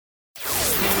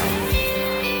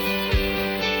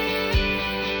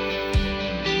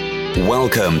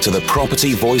Welcome to the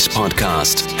Property Voice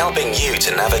Podcast, helping you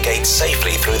to navigate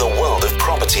safely through the world of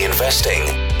property investing.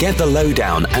 Get the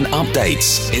lowdown and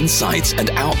updates, insights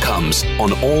and outcomes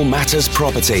on all matters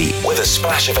property with a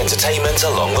splash of entertainment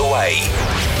along the way.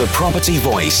 The Property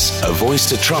Voice, a voice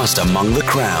to trust among the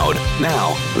crowd.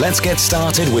 Now, let's get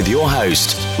started with your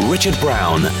host, Richard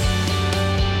Brown.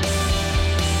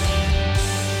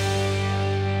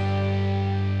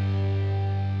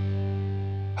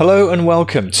 Hello and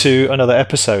welcome to another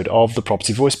episode of the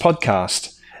Property Voice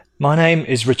Podcast. My name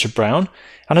is Richard Brown,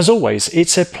 and as always,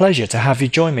 it's a pleasure to have you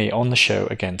join me on the show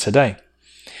again today.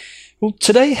 Well,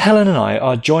 today Helen and I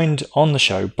are joined on the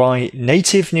show by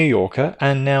native New Yorker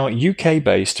and now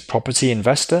UK-based property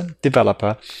investor,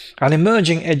 developer, and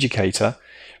emerging educator,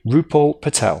 Rupal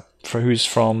Patel, who's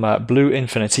from Blue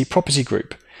Infinity Property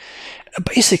Group.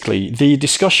 Basically, the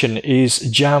discussion is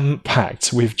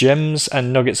jam-packed with gems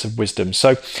and nuggets of wisdom.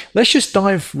 So let's just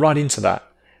dive right into that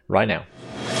right now.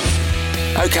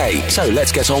 Okay, so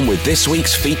let's get on with this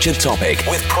week's featured topic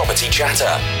with Property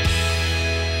Chatter.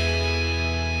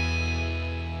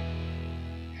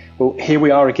 Well, here we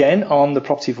are again on the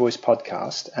Property Voice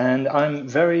podcast, and I'm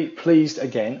very pleased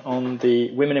again on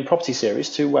the Women in Property series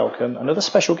to welcome another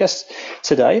special guest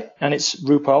today, and it's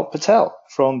Rupal Patel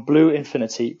from Blue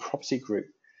Infinity Property Group,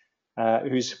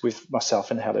 who's with myself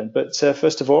and Helen. But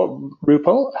first of all,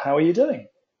 Rupal, how are you doing?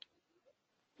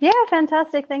 Yeah,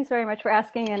 fantastic. Thanks very much for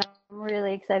asking, and I'm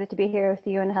really excited to be here with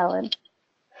you and Helen.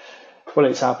 Well,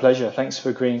 it's our pleasure. Thanks for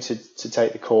agreeing to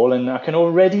take the call. And I can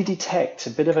already detect a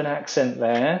bit of an accent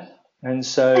there. And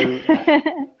so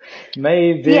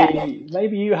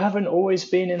maybe you haven't always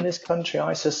been in this country,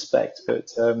 I suspect, but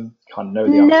can't know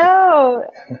the answer. No.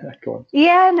 Go on.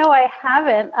 Yeah, no, I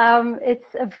haven't.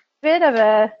 It's a bit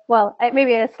of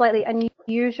maybe a slightly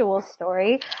unusual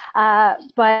story.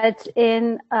 But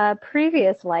in a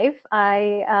previous life,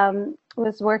 I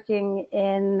was working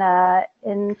in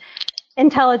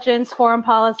intelligence, foreign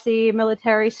policy,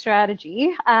 military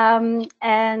strategy, and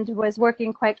was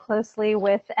working quite closely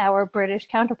with our British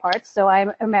counterparts. So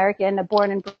I'm American, a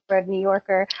born and bred New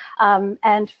Yorker,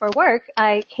 and for work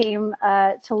I came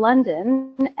to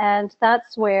London, and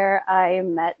that's where I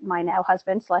met my now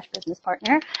husband / business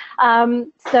partner.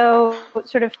 So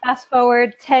sort of fast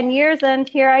forward 10 years, and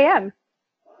here I am.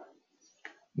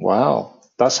 Wow,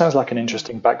 that sounds like an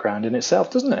interesting background in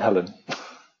itself, doesn't it, Helen?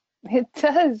 It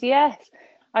does, yes.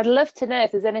 I'd love to know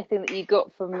if there's anything that you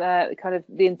got from kind of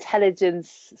the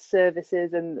intelligence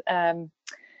services and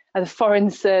the foreign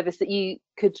service that you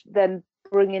could then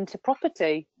bring into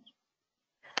property.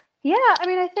 Yeah, I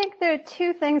mean, I think there are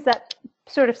two things that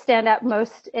sort of stand out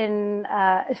most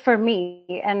for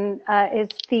me, and is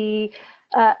the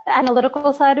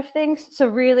analytical side of things. So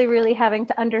really having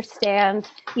to understand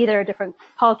either a different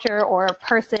culture or a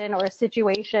person or a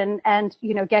situation, and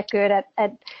get good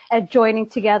at joining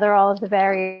together all of the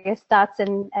various dots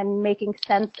and making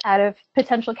sense out of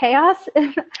potential chaos.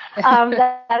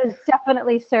 That has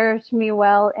definitely served me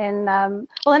well in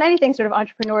anything sort of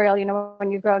entrepreneurial, when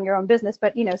you're growing your own business,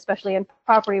 but especially in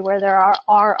property where there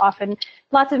are often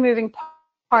lots of moving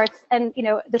parts. And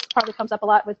this probably comes up a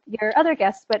lot with your other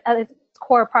guests, but at its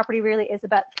core, property really is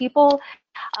about people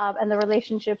and the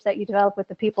relationships that you develop with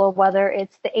the people, whether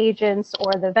it's the agents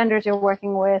or the vendors you're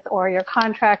working with, or your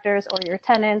contractors or your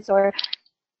tenants or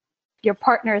your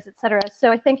partners, et cetera.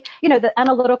 So I think, the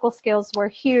analytical skills were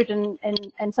huge and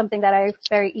something that I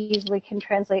very easily can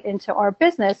translate into our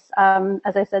business.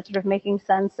 As I said, sort of making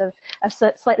sense of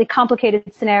slightly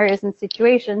complicated scenarios and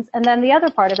situations. And then the other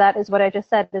part of that is what I just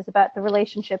said, is about the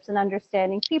relationships and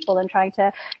understanding people and trying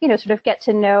to, sort of get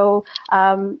to know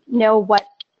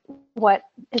what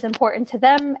is important to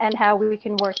them and how we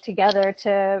can work together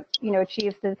to,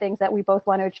 achieve the things that we both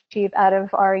want to achieve out of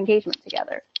our engagement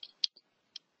together.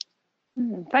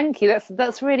 Thank you.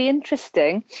 That's really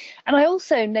interesting. And I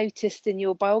also noticed in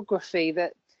your biography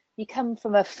that you come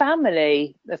from a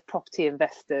family of property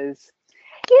investors.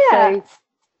 Yeah. So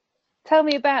tell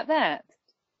me about that.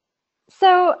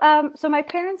 So my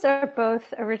parents are both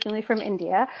originally from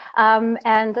India,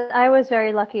 and I was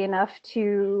very lucky enough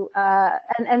to,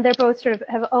 and they're both sort of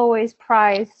have always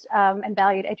prized and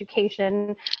valued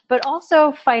education, but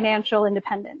also financial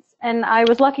independence. And I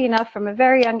was lucky enough from a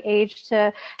very young age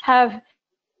to have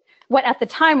what at the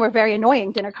time were very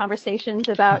annoying dinner conversations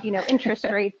about, interest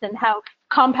rates and how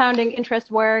compounding interest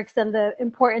works and the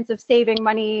importance of saving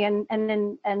money and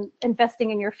investing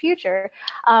in your future.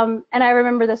 And I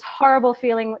remember this horrible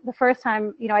feeling the first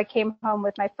time, I came home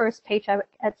with my first paycheck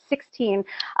at 16.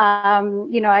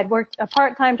 I'd worked a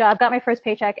part-time job, got my first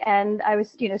paycheck, and I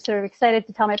was, sort of excited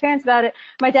to tell my parents about it.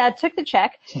 My dad took the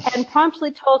check and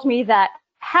promptly told me that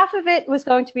half of it was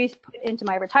going to be put into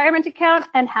my retirement account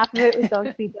and half of it was going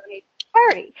to be donated to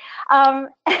charity.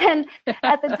 And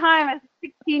at the time, as a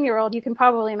 16-year-old, you can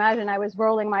probably imagine I was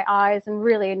rolling my eyes and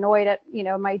really annoyed at,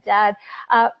 my dad.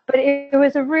 But it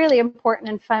was a really important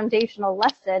and foundational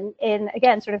lesson in,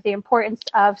 again, sort of the importance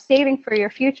of saving for your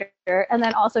future and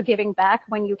then also giving back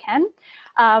when you can,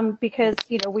 because,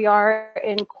 we are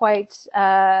in quite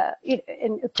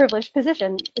in a privileged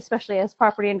position, especially as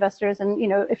property investors. And,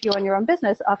 if you own your own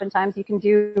business, oftentimes you can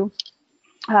do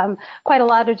quite a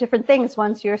lot of different things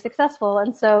once you're successful.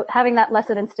 And so having that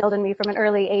lesson instilled in me from an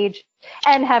early age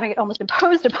and having it almost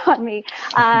imposed upon me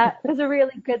was a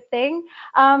really good thing.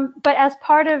 But as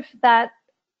part of that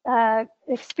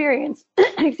experience,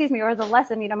 excuse me, or the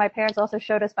lesson, my parents also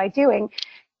showed us by doing,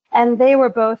 and they were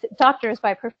both doctors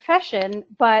by profession,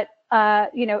 but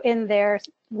in their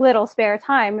little spare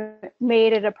time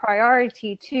made it a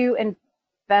priority to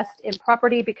invest in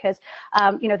property because,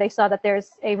 they saw that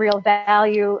there's a real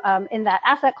value in that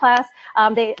asset class.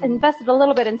 They invested a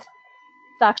little bit in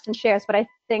stocks and shares, but I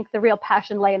think the real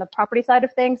passion lay in the property side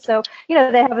of things. So,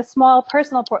 they have a small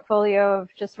personal portfolio of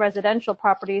just residential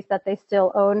properties that they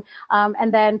still own,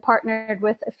 and then partnered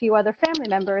with a few other family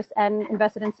members and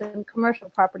invested in some commercial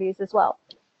properties as well.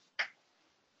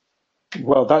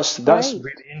 Well, that's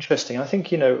really interesting. I think,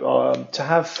 to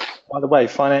have, by the way,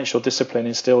 financial discipline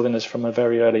instilled in us from a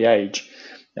very early age,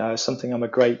 something I'm a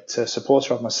great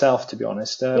supporter of myself, to be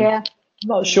honest. Yeah. I'm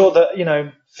not sure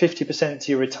that, 50%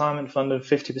 to your retirement fund and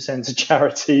 50% to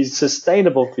charity is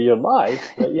sustainable for your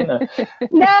life, but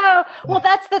No, well,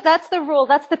 that's the rule.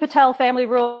 That's the Patel family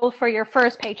rule for your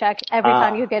first paycheck every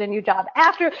time you get a new job.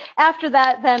 After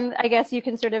that, then I guess you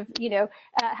can sort of,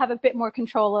 have a bit more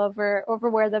control over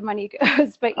where the money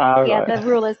goes. But right. The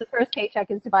rule is the first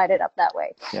paycheck is divided up that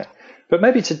way. Yeah. But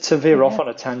maybe to veer off on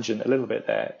a tangent a little bit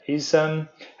there,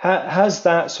 has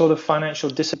that sort of financial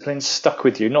discipline stuck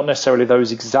with you? Not necessarily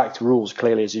those exact rules,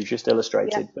 clearly, as you've just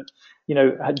illustrated, but,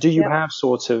 do you have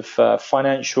sort of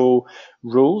financial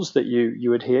rules that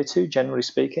you adhere to, generally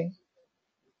speaking?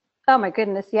 Oh my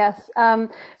goodness, yes.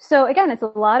 So again, it's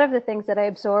a lot of the things that I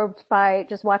absorbed by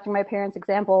just watching my parents'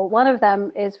 example. One of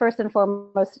them is first and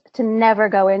foremost to never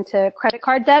go into credit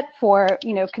card debt for,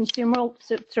 consumer,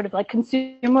 sort of like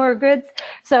consumer goods.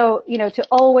 So, to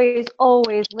always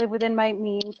live within my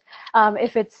means.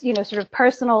 If it's, sort of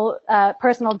personal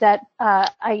debt,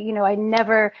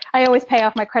 I always pay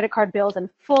off my credit card bills in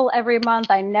full every month.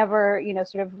 I never,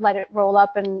 sort of let it roll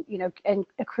up and, and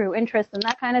accrue interest and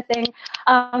that kind of thing.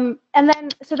 And then,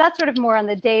 so that's sort of more on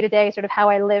the day-to-day, sort of how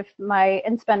I live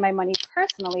and spend my money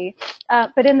personally.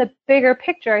 But in the bigger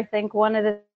picture, I think one of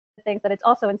the things that it's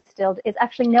also instilled is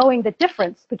actually knowing the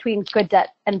difference between good debt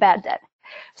and bad debt.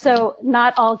 So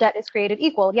not all debt is created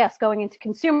equal. Yes, going into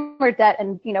consumer debt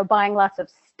and, buying lots of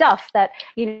stuff that,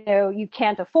 you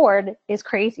can't afford is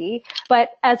crazy.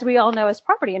 But as we all know, as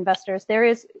property investors, there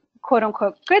is quote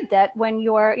unquote good debt when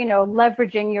you're,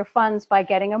 leveraging your funds by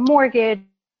getting a mortgage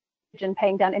and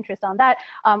paying down interest on that,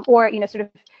 or sort of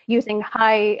using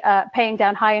paying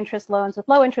down high interest loans with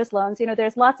low interest loans.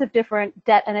 There's lots of different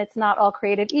debt, and it's not all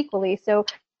created equally. So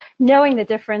knowing the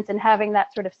difference and having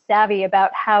that sort of savvy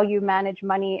about how you manage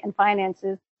money and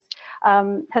finances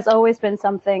has always been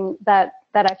something that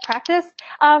I've practiced.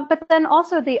 But then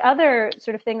also the other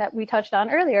sort of thing that we touched on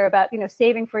earlier about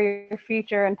saving for your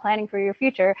future and planning for your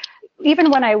future. Even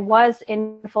when I was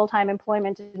in full-time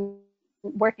employment and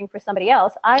working for somebody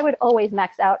else, I would always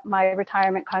max out my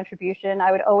retirement contribution.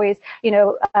 I would always,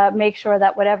 make sure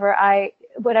that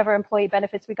whatever employee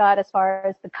benefits we got as far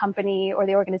as the company or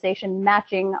the organization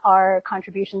matching our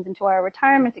contributions into our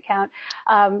retirement account,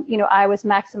 I was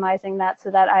maximizing that so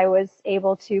that I was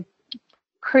able to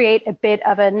create a bit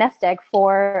of a nest egg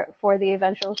for the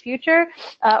eventual future,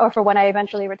 or for when I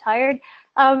eventually retired.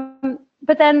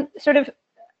 But then sort of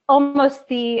almost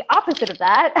the opposite of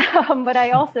that, but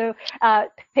I also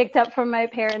picked up from my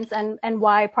parents and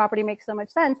why property makes so much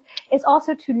sense, is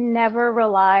also to never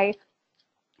rely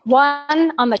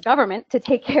one, on the government to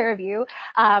take care of you,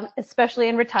 especially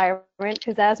in retirement,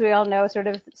 because as we all know, sort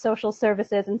of social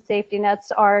services and safety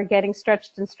nets are getting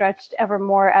stretched and stretched ever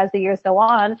more as the years go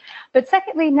on. But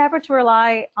secondly, never to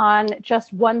rely on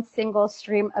just one single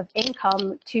stream of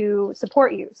income to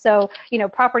support you. So,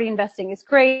 property investing is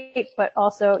great, but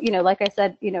also, like I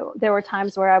said, there were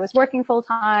times where I was working full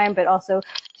time, but also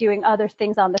doing other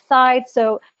things on the side.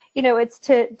 So, it's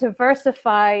to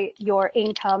diversify your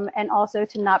income and also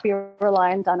to not be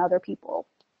reliant on other people.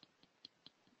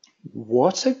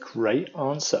 What a great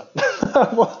answer.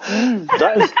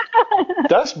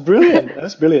 That's brilliant.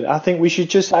 That's brilliant. I think we should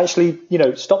just actually,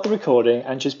 stop the recording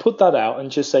and just put that out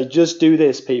and just say, just do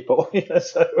this, people.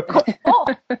 Oh,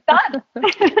 done. No,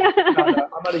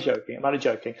 I'm only joking.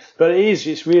 But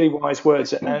it's really wise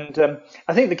words. And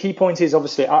I think the key point is,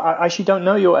 obviously, I actually don't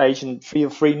know your age, and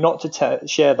feel free not to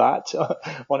share that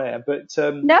on air. But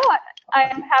no,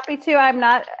 I'm happy to. I'm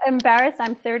not embarrassed.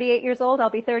 I'm 38 years old. I'll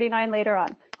be 39 later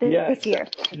on this year.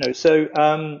 So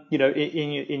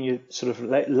in your sort of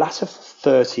latter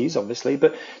 30s, obviously,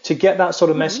 but to get that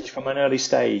sort of message from an early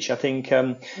stage, I think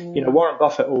Warren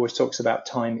Buffett always talks about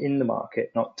time in the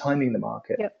market, not timing the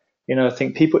market. Yep. I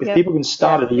think people can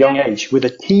start at a young age with a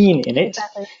teen in it,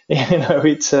 exactly.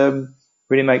 It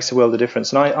really makes a world of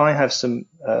difference. And I have some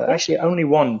actually only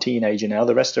one teenager now.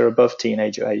 The rest are above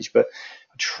teenager age, but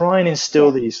I try and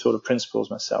instill these sort of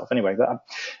principles myself. Anyway,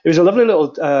 it was a lovely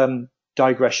little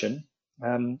digression,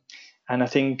 and I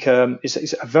think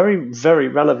it's very, very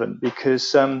relevant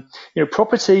because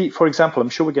property, for example, I'm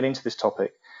sure we'll get into this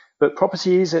topic, but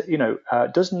property is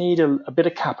does need a bit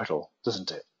of capital,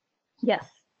 doesn't it? Yes.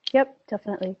 Yep,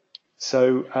 definitely.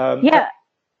 So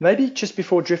maybe just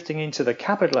before drifting into the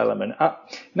capital element,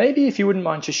 maybe if you wouldn't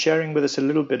mind just sharing with us a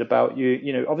little bit about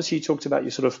you. Obviously you talked about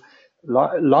your sort of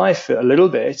life a little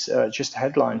bit, just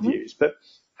headline views, but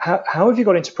how have you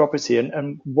got into property,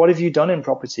 and what have you done in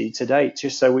property to date?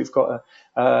 Just so we've got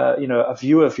a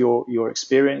view of your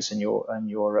experience and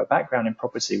your background in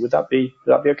property. Would that be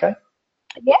okay?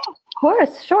 Yeah, of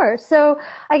course, sure. So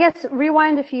I guess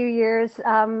rewind a few years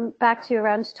back to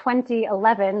around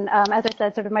 2011. As I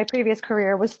said, sort of my previous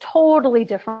career was totally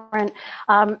different.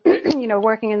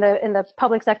 Working in the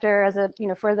public sector as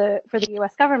for the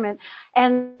U.S. government.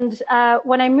 And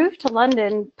when I moved to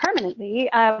London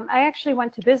permanently, I actually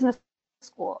went to business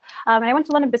school. I went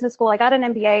to London Business School. I got an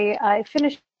MBA. I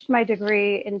finished my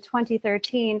degree in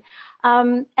 2013.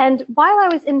 And while I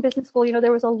was in business school,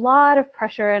 there was a lot of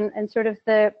pressure, and sort of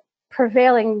the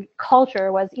prevailing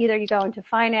culture was either you go into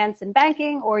finance and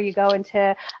banking, or you go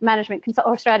into management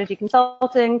or strategy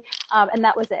consulting, and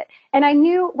that was it. And I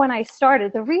knew when I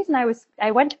started, the reason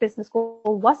I went to business school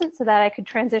wasn't so that I could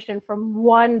transition from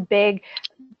one big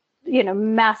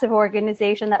massive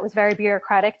organization that was very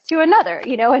bureaucratic to another,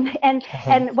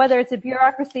 and whether it's a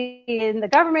bureaucracy in the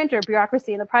government or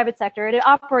bureaucracy in the private sector, it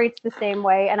operates the same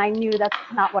way. And I knew that's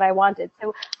not what I wanted.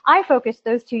 So I focused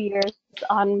those 2 years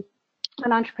on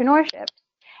entrepreneurship.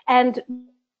 And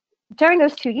during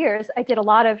those 2 years, I did a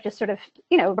lot of just sort of,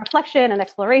 reflection and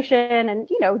exploration, and,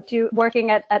 working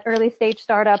at early stage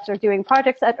startups or doing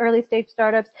projects at early stage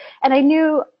startups. And I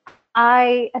knew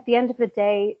at the end of the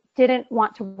day, didn't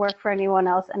want to work for anyone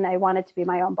else, and I wanted to be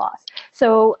my own boss.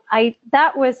 So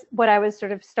that was what I was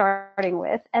sort of starting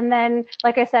with. And then,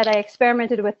 like I said, I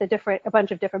experimented with a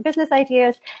bunch of different business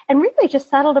ideas, and really just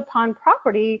settled upon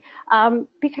property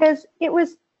because it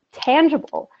was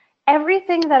tangible.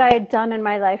 Everything that I had done in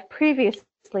my life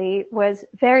previously was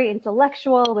very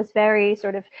intellectual, was very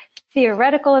sort of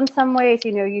theoretical in some ways.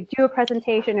 You'd do a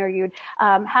presentation, or you'd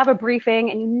have a briefing,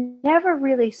 and you never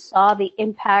really saw the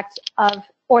impact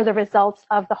or the results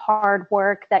of the hard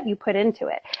work that you put into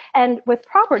it. And with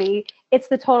property, it's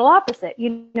the total opposite.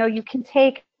 You can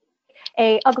take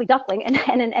a ugly duckling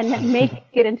and make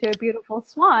it into a beautiful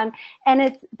swan.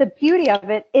 And the beauty of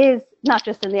it is not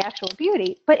just in the actual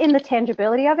beauty, but in the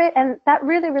tangibility of it. And that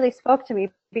really, really spoke to me,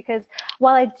 because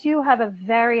while I do have a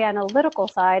very analytical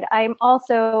side, I'm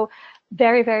also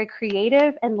very, very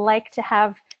creative, and like to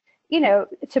have,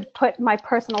 to put my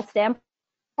personal stamp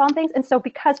on things. And so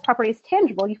because property is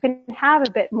tangible, you can have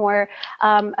a bit more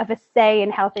of a say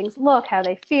in how things look, how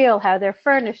they feel, how they're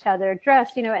furnished, how they're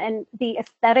dressed, and the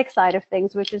aesthetic side of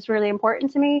things, which is really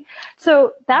important to me.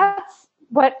 So that's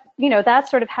that's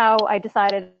sort of how I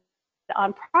decided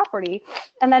on property.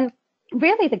 And then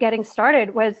really the getting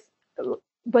started was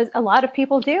a lot of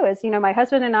people do is, my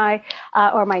husband and I,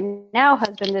 or my now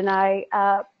husband and I,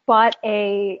 bought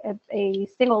a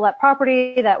single let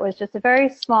property that was just a very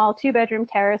small 2-bedroom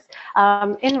terrace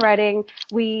in Reading.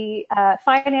 We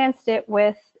financed it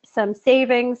with some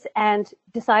savings and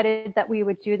decided that we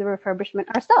would do the refurbishment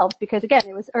ourselves, because again,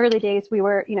 it was early days. We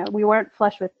weren't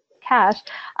flush with cash,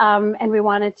 and we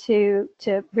wanted to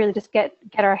really just get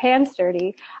our hands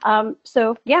dirty.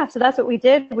 So that's what we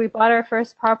did. We bought our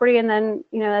first property, and then,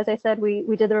 as I said, we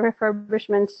did the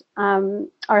refurbishment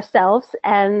ourselves,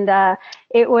 and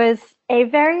it was a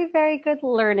very, very good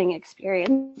learning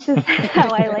experience, is how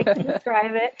I like to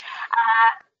describe it,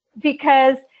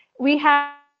 because we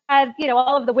had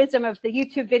all of the wisdom of the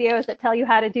YouTube videos that tell you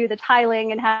how to do the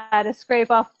tiling and how to scrape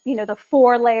off, the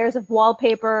 4 layers of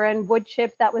wallpaper and wood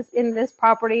chip that was in this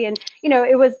property. And,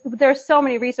 there's so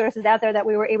many resources out there that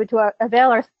we were able to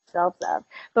avail ourselves of.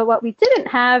 But what we didn't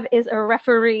have is a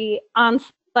referee on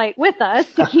site with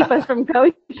us to keep us from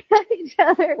going at each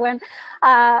other when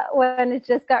it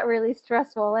just got really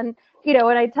stressful. And,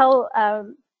 when I tell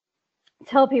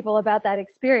people about that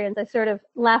experience, I sort of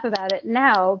laugh about it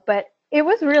now, but it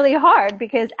was really hard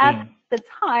because at the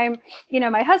time,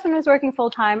 my husband was working full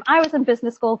time. I was in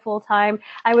business school full time.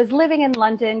 I was living in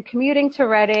London, commuting to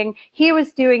Reading. He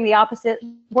was doing the opposite,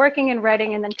 working in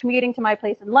Reading and then commuting to my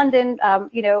place in London,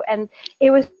 and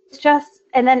it was just,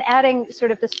 and then adding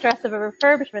sort of the stress of a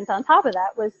refurbishment on top of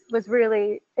that was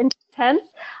really intense.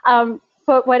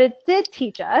 But what it did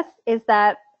teach us is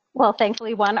that, well,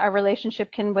 thankfully, one, our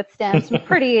relationship can withstand some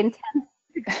pretty intense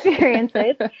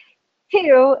experiences.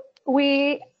 2,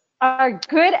 we are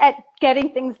good at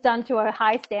getting things done to a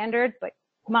high standard, but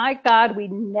my God, we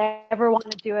never want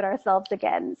to do it ourselves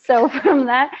again. So from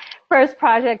that first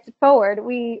project forward,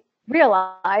 we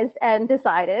realized and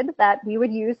decided that we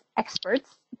would use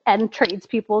experts and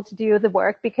tradespeople to do the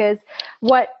work, because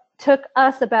what took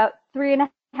us about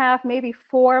 3.5, maybe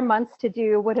 4 months to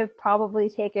do would have probably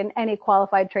taken any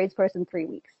qualified tradesperson 3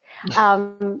 weeks.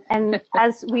 And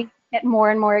as we get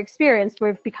more and more experience,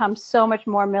 we've become so much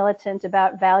more militant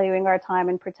about valuing our time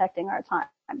and protecting our time.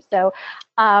 So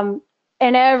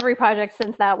in every project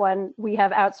since that one, we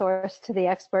have outsourced to the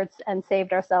experts and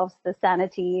saved ourselves the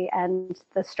sanity and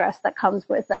the stress that comes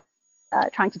with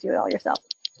trying to do it all yourself.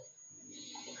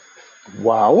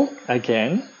 Wow,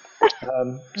 again.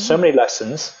 So many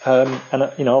lessons,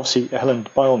 and obviously, Helen,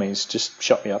 by all means, just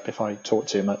shut me up if I talk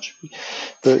too much.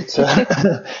 But so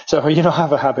I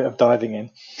have a habit of diving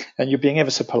in, and you're being ever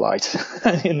so polite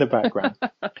in the background.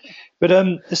 But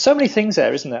there's so many things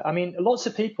there, isn't there? I mean, lots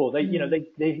of people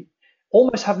they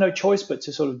almost have no choice but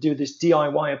to sort of do this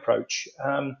DIY approach.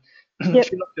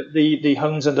 If you look at the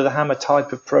Homes Under the Hammer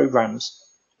type of programs.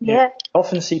 Yeah. I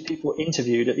often see people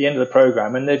interviewed at the end of the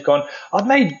program and they've gone, I've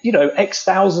made, X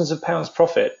thousands of pounds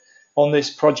profit on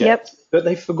this project, but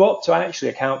they forgot to actually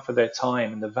account for their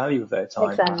time and the value of their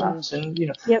time. Exactly. Perhaps.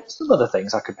 And, some other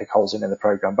things I could pick holes in the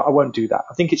program, but I won't do that.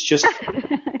 I think it's just,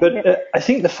 but I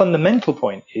think the fundamental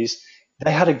point is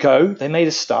they had a go, they made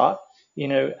a start,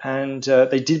 and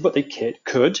they did what they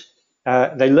could.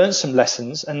 They learned some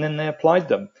lessons and then they applied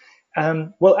them.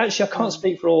 Well, actually, I can't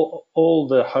speak for all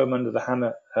the Home Under the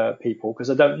Hammer people because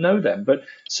I don't know them. But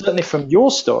certainly from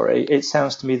your story, it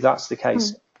sounds to me that's the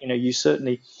case. You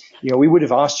certainly, we would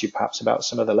have asked you perhaps about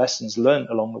some of the lessons learned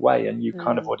along the way, and you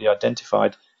kind of already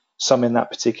identified some in that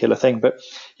particular thing. But,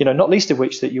 not least of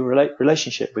which that your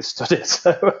relationship with studied.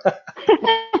 So.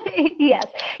 Yes,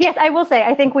 I will say,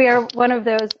 I think we are one of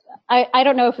those, I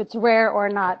don't know if it's rare or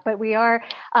not, but we are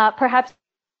perhaps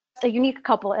a unique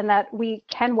couple in that we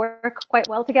can work quite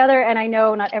well together, and I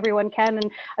know not everyone can,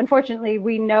 and unfortunately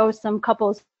we know some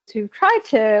couples who try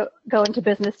to go into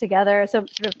business together, so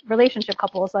sort of relationship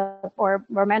couples or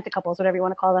romantic couples, whatever you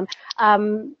want to call them,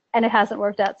 and it hasn't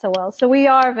worked out so well. So we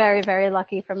are very, very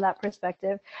lucky from that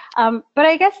perspective. But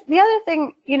I guess the other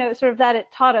thing, sort of that it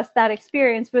taught us, that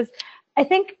experience, was I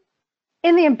think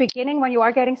in the beginning when you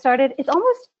are getting started, it's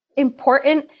almost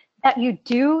important that you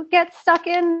do get stuck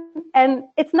in, and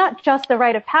it's not just the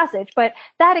rite of passage, but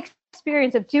that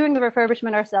experience of doing the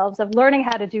refurbishment ourselves, of learning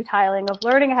how to do tiling, of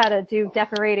learning how to do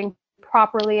decorating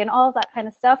properly and all of that kind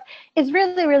of stuff is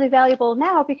really, really valuable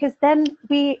now, because then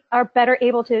we are better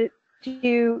able to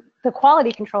do the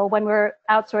quality control when we're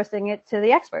outsourcing it to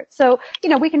the experts. So,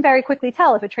 we can very quickly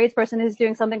tell if a tradesperson is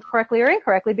doing something correctly or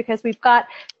incorrectly because we've got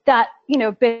that,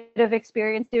 bit of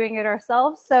experience doing it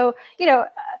ourselves. So,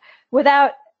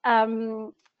 without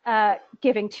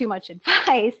giving too much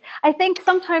advice, I think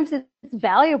sometimes it's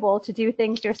valuable to do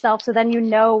things yourself, so then you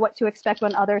know what to expect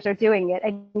when others are doing it,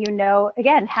 and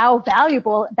again, how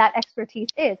valuable that expertise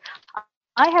is.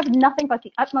 I have nothing but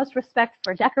the utmost respect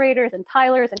for decorators and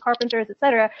tilers and carpenters,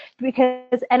 etc.,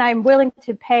 and I'm willing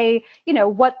to pay,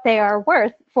 what they are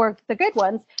worth for the good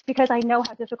ones, because I know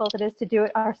how difficult it is to do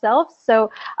it ourselves.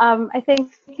 So I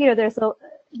think, there's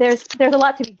there's a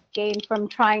lot to be gained from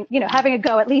trying, having a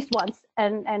go at least once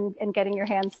and getting your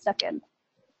hands stuck in.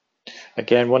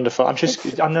 Again, wonderful.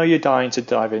 I know you're dying to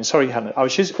dive in. Sorry, Helen. All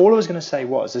I was going to say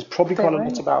was there's probably quite a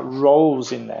lot about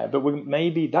roles in there, but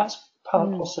maybe that's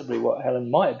possibly what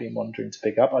Helen might have been wanting to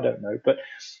pick up. I don't know. But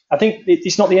I think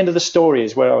it's not the end of the story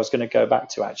is where I was going to go back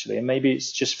to, actually. And maybe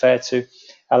it's just fair to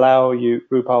allow you,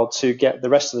 Rupal, to get the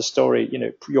rest of the story,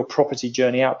 your property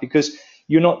journey out, because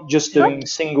you're not just doing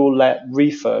single let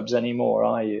refurbs anymore,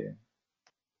 are you?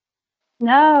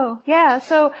 No, yeah.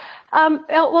 So,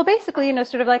 well, basically,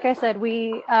 sort of like I said,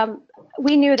 we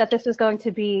knew that this was going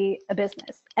to be a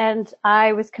business, and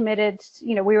I was committed.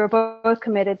 We were both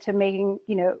committed to making,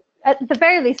 at the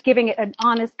very least, giving it an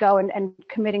honest go and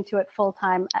committing to it full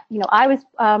time. I was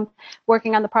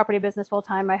working on the property business full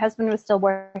time. My husband was still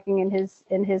working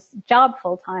in his job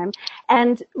full time,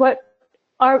 and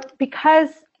because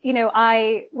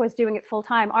I was doing it full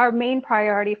time, our main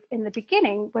priority in the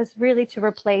beginning was really to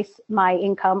replace my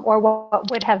income, or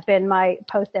what would have been my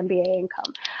post MBA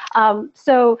income.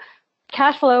 So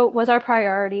cash flow was our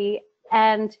priority.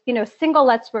 And, single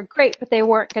lets were great, but they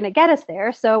weren't going to get us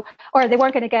there. Or they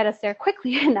weren't going to get us there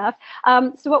quickly enough.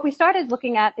 So what we started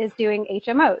looking at is doing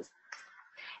HMOs.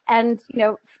 And,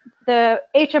 the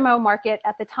HMO market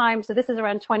at the time, so this is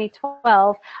around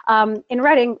 2012, in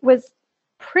Reading was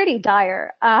pretty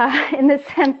dire in the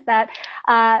sense that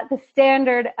the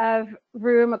standard of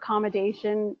room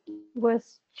accommodation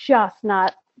was just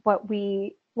not what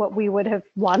we would have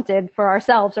wanted for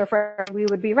ourselves or for we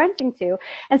would be renting to.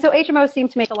 And so HMOs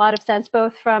seemed to make a lot of sense,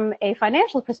 both from a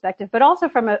financial perspective, but also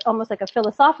from almost like a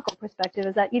philosophical perspective,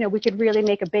 is that, we could really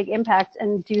make a big impact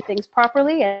and do things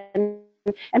properly and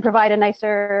provide a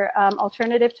nicer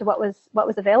alternative to what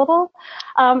was available.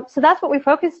 So that's what we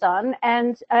focused on.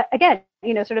 And again,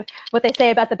 sort of what they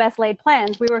say about the best laid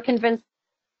plans, we were convinced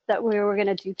that we were going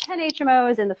to do 10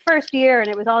 HMOs in the first year, and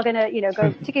it was all going to,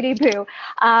 go tickety-boo.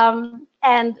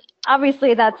 And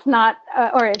obviously that's not,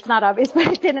 or it's not obvious, but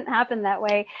it didn't happen that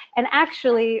way. And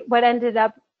actually what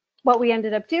we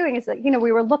ended up doing is that,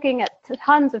 we were looking at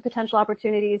tons of potential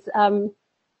opportunities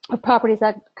of properties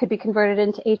that could be converted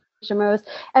into HMOs,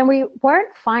 and we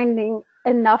weren't finding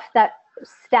enough that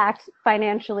stacked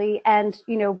financially and,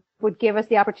 would give us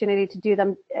the opportunity to do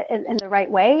them in the right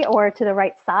way or to the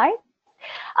right size.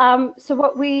 So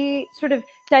what we sort of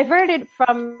diverted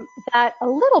from that a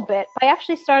little bit by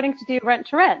actually starting to do rent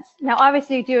to rents. Now,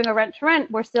 obviously doing a rent to rent,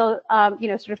 we're still,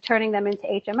 sort of turning them into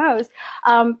HMOs,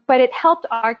 but it helped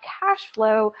our cash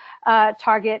flow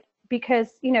target because,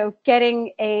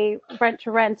 getting a rent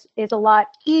to rent is a lot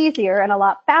easier and a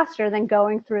lot faster than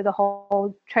going through the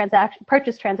whole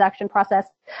purchase transaction process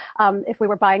if we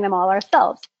were buying them all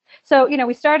ourselves. So,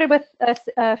 we started with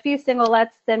a few single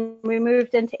lets, then we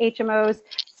moved into HMOs,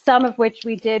 some of which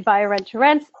we did buy rent to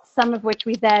rents, some of which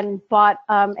we then bought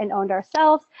and owned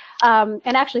ourselves. And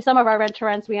actually some of our rent to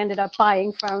rents we ended up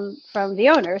buying from the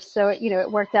owners. So, it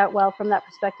worked out well from that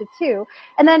perspective too.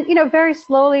 And then, very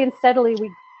slowly and steadily we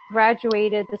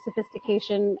graduated the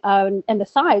sophistication and the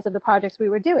size of the projects we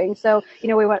were doing. So,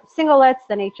 we went single lets,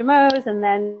 then HMOs, and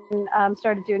then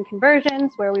started doing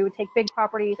conversions where we would take big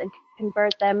properties and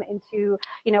convert them into,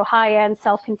 high-end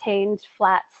self-contained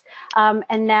flats.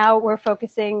 And now we're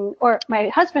focusing, or my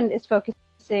husband is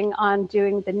focusing on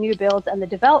doing the new builds and the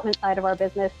development side of our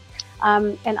business.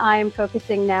 And I'm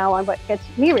focusing now on what gets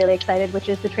me really excited, which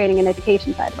is the training and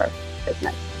education side of our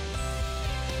business.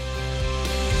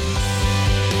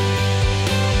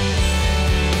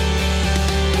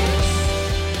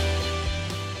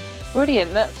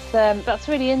 Brilliant. That's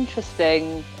really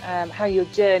interesting. How your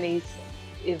journey's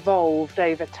evolved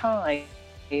over time.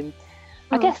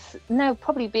 I guess now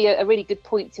probably be a really good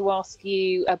point to ask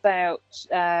you about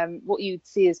what you'd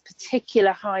see as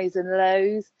particular highs and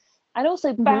lows, and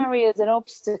also barriers and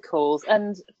obstacles.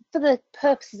 And for the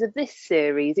purposes of this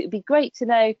series, it would be great to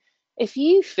know if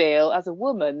you feel, as a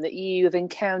woman, that you have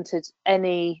encountered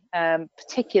any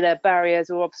particular barriers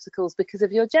or obstacles because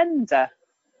of your gender.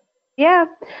 Yeah,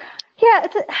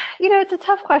 it's a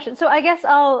tough question. So I guess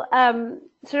I'll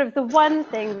sort of the one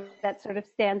thing that sort of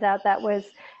stands out that was,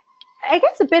 I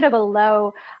guess, a bit of a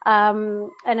low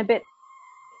and a bit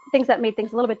things that made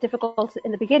things a little bit difficult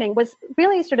in the beginning was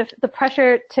really sort of the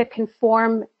pressure to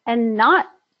conform and not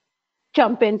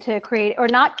jump into create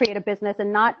a business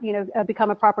and not, become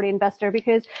a property investor,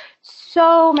 because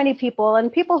so many people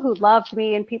and people who loved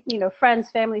me and people,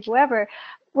 friends, family, whoever,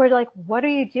 were like, what are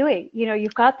you doing?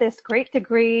 You've got this great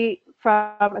degree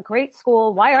from a great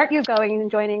school. Why aren't you going and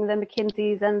joining the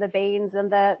McKinseys and the Bains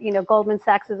and the, Goldman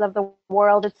Sachses of the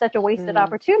world? It's such a wasted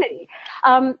opportunity.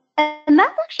 And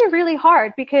that's actually really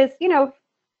hard because,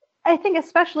 I think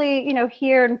especially,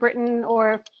 here in Britain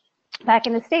or back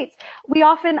in the States, we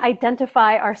often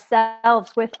identify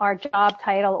ourselves with our job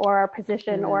title or our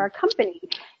position or our company.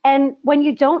 And when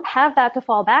you don't have that to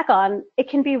fall back on, it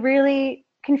can be really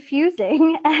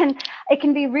confusing, and it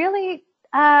can be really,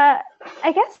 I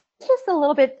guess, just a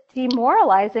little bit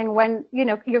demoralizing when,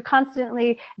 you're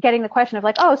constantly getting the question of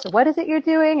like, oh, so what is it you're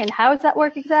doing and how does that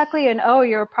work exactly? And oh,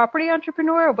 you're a property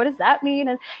entrepreneur. What does that mean?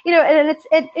 And, and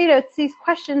it's these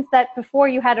questions that before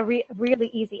you had a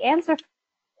really easy answer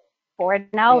for, and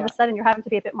now all of a sudden you're having to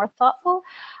be a bit more thoughtful.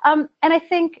 And I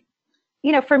think,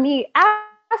 for me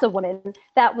as a woman,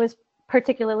 that was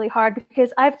particularly hard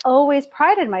because I've always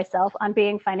prided myself on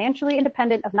being financially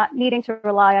independent, of not needing to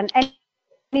rely on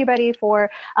anybody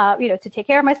for, to take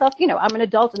care of myself. I'm an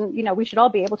adult and, we should all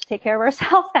be able to take care of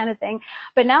ourselves kind of thing.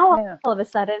 But now all of a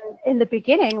sudden, in the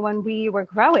beginning, when we were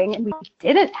growing and we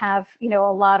didn't have, a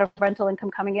lot of rental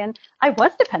income coming in, I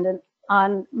was dependent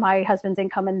on my husband's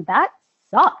income, and that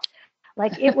sucked.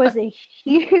 Like, it was a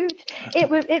huge,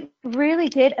 it really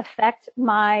did affect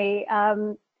my,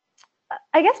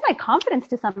 I guess, my confidence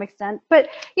to some extent, but,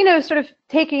 sort of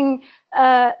taking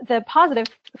the positive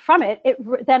from it,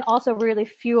 then also really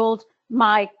fueled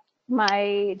my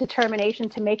determination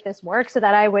to make this work, so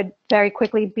that I would very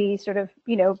quickly be sort of,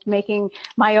 making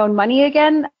my own money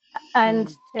again,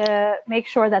 and to make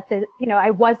sure that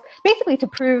I was basically to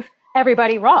prove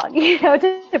everybody wrong,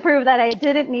 to prove that I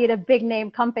didn't need a big name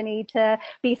company to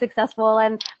be successful,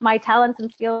 and my talents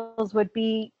and skills would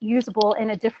be usable in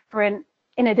a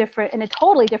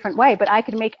totally different way, but I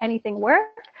could make anything work.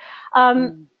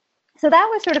 So that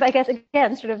was sort of, I guess,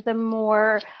 again, sort of the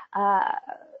more, I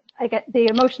get the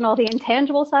emotional, the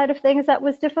intangible side of things that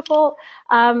was difficult.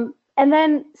 And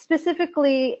then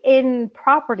specifically in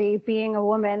property, being a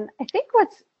woman, I think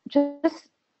what's just,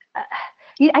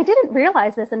 I didn't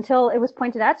realize this until it was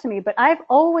pointed out to me, but I've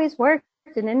always worked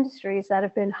in industries that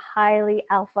have been highly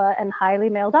alpha and highly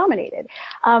male dominated.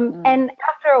 And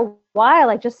after a while,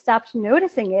 I just stopped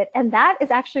noticing it. And that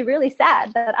is actually really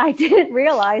sad, that I didn't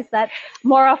realize that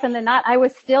more often than not, I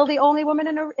was still the only woman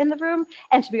in the room.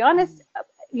 And to be honest,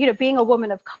 being a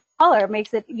woman of color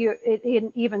makes it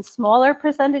an even smaller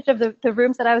percentage of the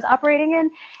rooms that I was operating in.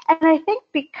 And I think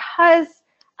because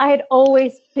I had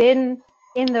always been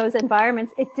in those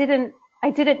environments, I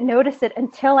didn't notice it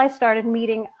until I started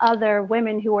meeting other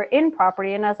women who were in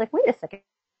property, and I was like, wait a second,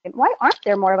 why aren't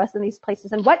there more of us in these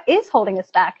places, and what is holding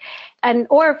us back, and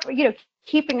or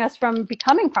keeping us from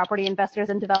becoming property investors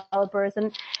and developers,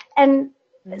 and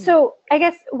so I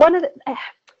guess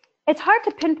it's hard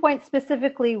to pinpoint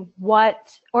specifically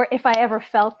what, or if I ever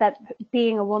felt that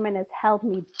being a woman has held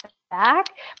me back,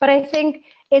 but I think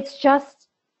it's just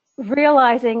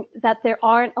realizing that there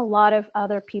aren't a lot of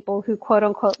other people who quote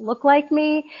unquote look like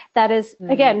me. That is,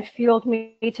 again, fueled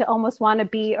me to almost want to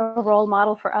be a role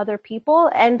model for other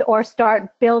people, and or start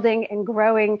building and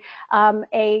growing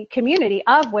a community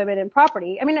of women in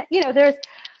property. I mean, there's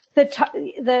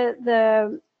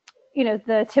the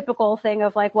typical thing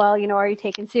of like, well, are you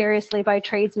taken seriously by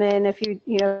tradesmen if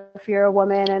if you're a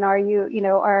woman, and are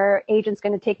are agents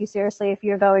going to take you seriously if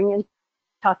you're going and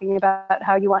talking about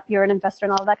how you're an investor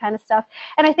and all of that kind of stuff.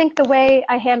 And I think the way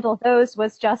I handled those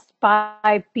was just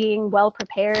by being well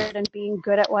prepared and being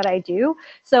good at what I do.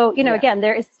 So, again,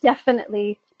 there is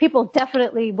people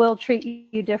definitely will treat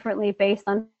you differently based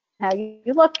on how you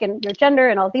look and your gender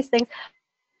and all these things.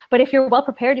 But if you're well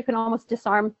prepared, you can almost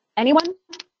disarm anyone.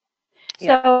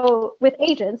 Yeah. So with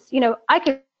agents, I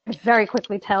could very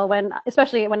quickly tell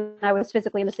especially when I was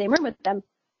physically in the same room with them,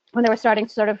 when they were starting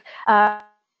to sort of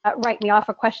write me off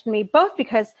or question me, both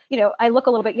because, I look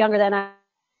a little bit younger than I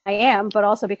am, but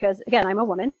also because, again, I'm a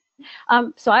woman.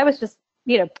 So I was just,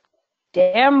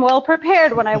 damn well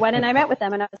prepared when I went and I met with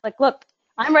them. And I was like, look,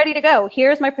 I'm ready to go.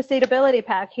 Here's my proceedability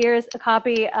pack. Here's a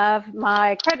copy of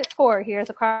my credit score.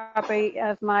 Here's a copy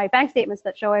of my bank statements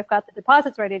that show I've got the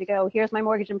deposits ready to go. Here's my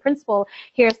mortgage in principle.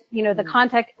 Here's, the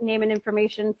contact name and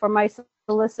information for my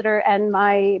solicitor and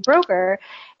my broker.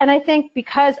 And I think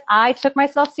because I took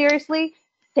myself seriously,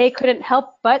 they couldn't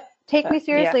help but take me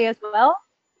seriously as well.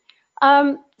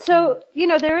 So,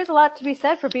 there is a lot to be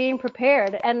said for being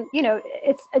prepared. And,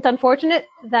 it's unfortunate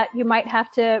that you might have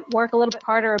to work a little bit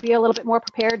harder or be a little bit more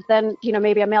prepared than,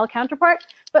 maybe a male counterpart.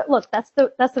 But look, that's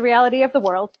the reality of the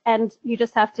world, and you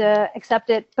just have to accept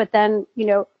it, but then,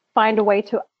 find a way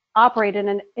to operate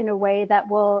in a way that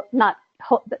will not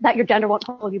that your gender won't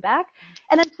hold you back.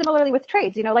 And then similarly with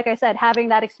trades, like I said, having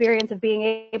that experience of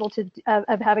being able to,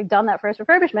 of having done that first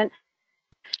refurbishment,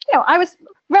 I was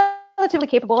relatively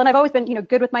capable, and I've always been,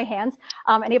 good with my hands,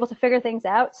 and able to figure things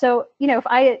out. So, if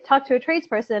I talk to a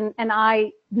tradesperson and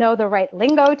I know the right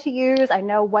lingo to use, I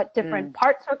know what different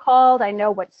parts are called, I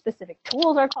know what specific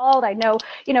tools are called, I know,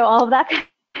 all of that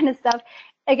kind of stuff.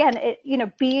 Again,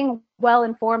 being well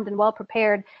informed and well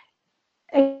prepared,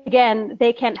 again,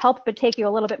 they can't help but take you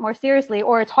a little bit more seriously,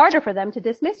 or it's harder for them to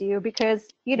dismiss you because,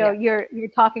 you're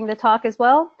talking the talk as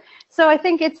well. So I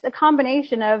think it's a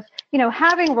combination of,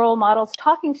 having role models,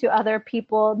 talking to other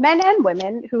people, men and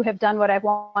women who have done what I've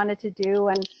wanted to do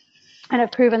and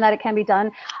have proven that it can be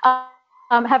done.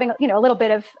 Having, a little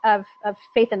bit of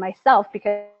faith in myself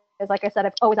because, like I said,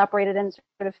 I've always operated in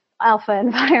sort of alpha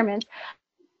environments.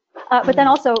 But then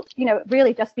also,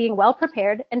 really just being well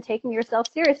prepared and taking yourself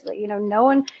seriously. No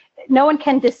one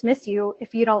can dismiss you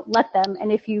if you don't let them and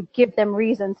if you give them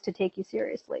reasons to take you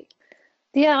seriously.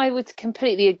 Yeah, I would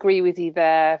completely agree with you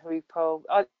there, Rupal.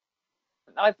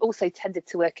 I've also tended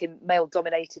to work in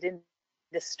male-dominated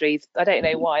industries. I don't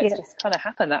know why. It's just kind of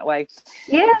happened that way.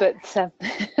 Yeah. But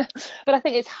but I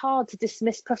think it's hard to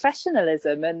dismiss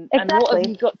professionalism and what have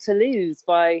you got to lose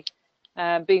by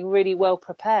being really well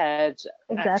prepared?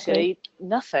 Actually,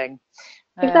 nothing.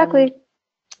 Exactly.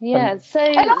 Yeah. So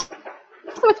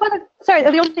it's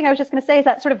the only thing I was just going to say is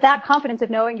that sort of that confidence of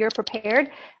knowing you're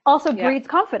prepared also breeds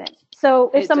confidence.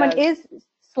 So if someone is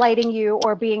slighting you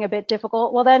or being a bit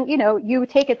difficult, well then, you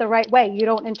take it the right way. You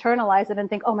don't internalize it and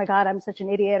think, oh my God, I'm such an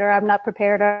idiot, or I'm not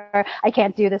prepared, or I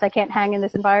can't do this, I can't hang in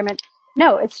this environment.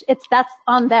 No, it's that's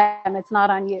on them. It's not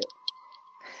on you.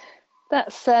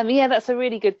 That's that's a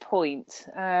really good point.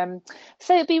 So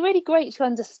it'd be really great to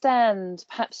understand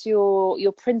perhaps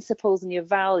your principles and your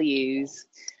values,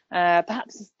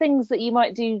 perhaps things that you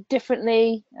might do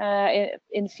differently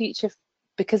in future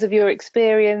because of your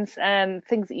experience, and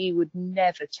things that you would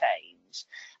never change.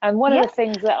 And one of the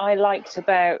things that I liked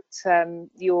about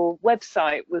your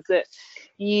website was that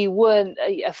you weren't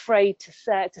afraid to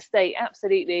state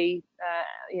absolutely,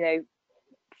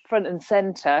 front and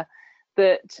center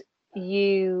that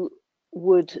you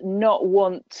would not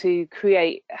want to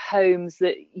create homes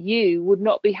that you would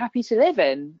not be happy to live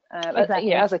in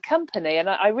as a company. And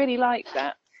I really like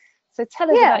that. So tell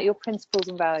us about your principles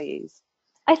and values.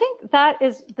 I think that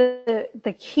is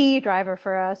the key driver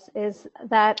for us, is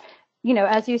that,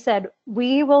 as you said,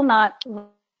 we will not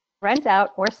rent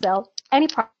out or sell any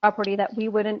property that we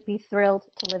wouldn't be thrilled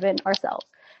to live in ourselves.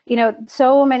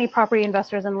 So many property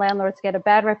investors and landlords get a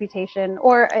bad reputation,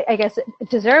 or I guess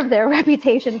deserve their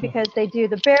reputation, because they do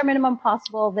the bare minimum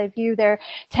possible. They view their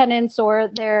tenants or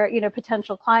their,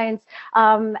 potential clients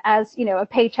as, a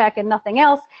paycheck and nothing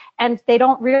else. And they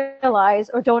don't realize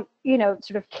or don't,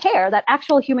 sort of care that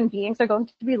actual human beings are going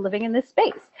to be living in this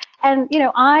space. And,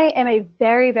 I am a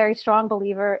very, very strong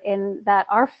believer in that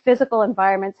our physical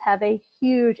environments have a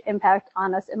huge impact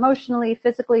on us emotionally,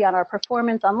 physically, on our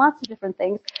performance, on lots of different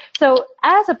things. So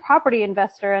as a property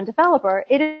investor and developer,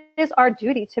 it is our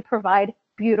duty to provide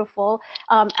beautiful,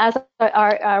 as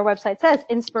our website says,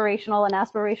 inspirational and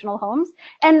aspirational homes.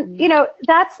 And,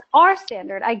 that's our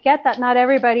standard. I get that not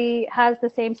everybody has the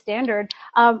same standard,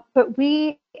 but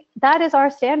that is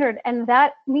our standard. And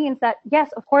that means that,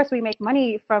 yes, of course, we make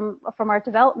money from our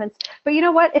developments. But you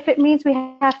know what? If it means we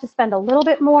have to spend a little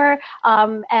bit more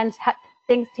and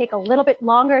things take a little bit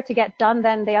longer to get done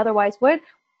than they otherwise would,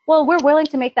 well, we're willing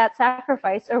to make that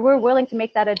sacrifice, or we're willing to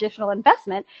make that additional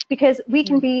investment, because we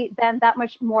can be then that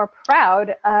much more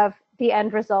proud of the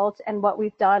end result and what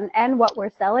we've done and what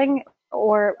we're selling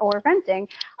or renting.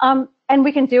 And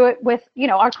we can do it with,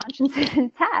 our consciences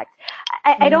intact.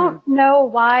 I don't know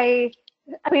why.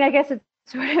 I mean, I guess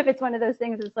it's one of those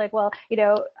things. It's like, well,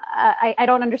 I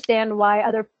don't understand why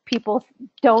other people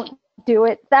don't do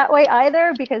it that way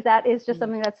either, because that is just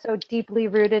something that's so deeply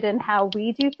rooted in how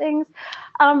we do things.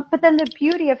 But then the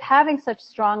beauty of having such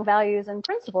strong values and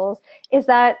principles is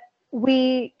that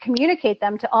we communicate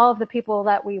them to all of the people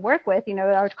that we work with,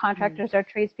 our contractors, our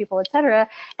tradespeople, et cetera.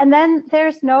 And then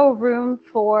there's no room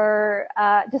for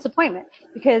disappointment,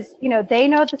 because, they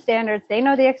know the standards, they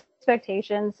know the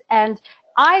expectations, and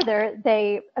either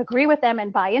they agree with them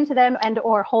and buy into them and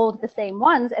or hold the same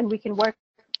ones, and we can work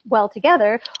well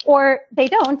together, or they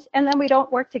don't, and then we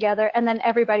don't work together, and then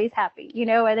everybody's happy,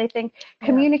 And I think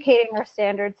communicating our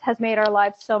standards has made our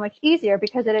lives so much easier,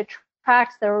 because it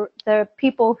attracts the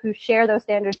people who share those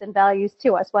standards and values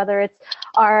to us, whether it's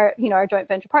our joint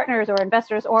venture partners or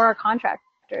investors or our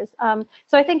contractors.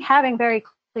 So I think having very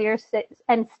clear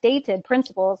and stated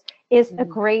principles is a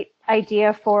great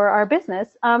idea for our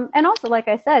business. And also, like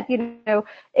I said,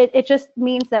 it just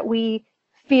means that we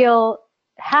feel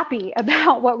happy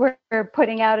about what we're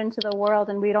putting out into the world,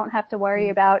 and we don't have to worry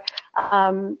about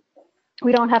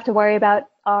we don't have to worry about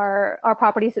our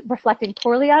properties reflecting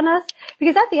poorly on us,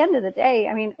 because at the end of the day,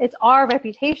 I mean, it's our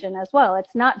reputation as well.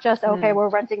 It's not just, okay, we're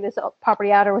renting this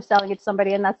property out or we're selling it to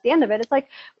somebody and that's the end of it. It's like,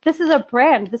 this is a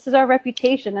brand, this is our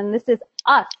reputation, and this is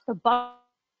us. The buck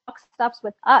stops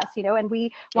with us, you know, and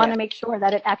we want to make sure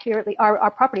that it accurately,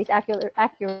 our properties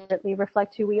accurately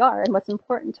reflect who we are and what's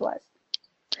important to us.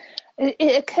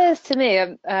 It occurs to me,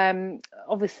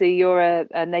 obviously you're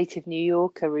a native New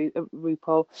Yorker,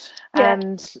 Rupal,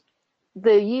 and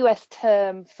the US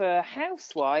term for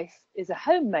housewife is a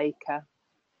homemaker.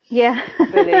 Yeah.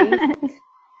 I believe.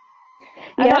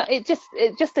 And it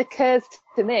just occurs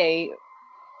to me,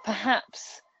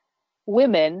 perhaps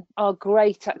women are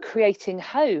great at creating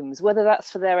homes, whether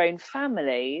that's for their own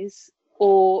families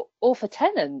or for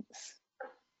tenants.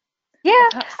 Yeah,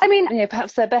 perhaps, I mean,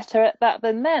 perhaps they're better at that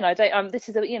than men. I don't. This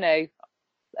is a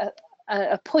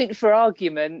point for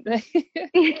argument. I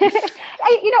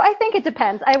think it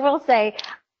depends. I will say,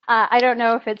 I don't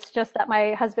know if it's just that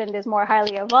my husband is more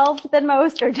highly evolved than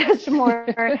most, or just more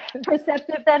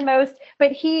perceptive than most.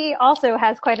 But he also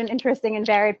has quite an interesting and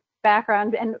varied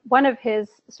background, and one of his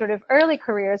sort of early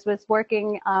careers was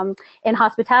working in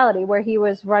hospitality, where he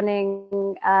was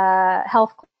running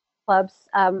health clubs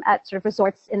at sort of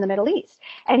resorts in the Middle East.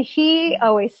 And he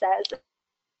always says,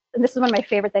 and this is one of my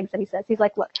favorite things that he says, he's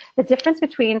like, look, the difference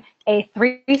between a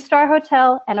 3-star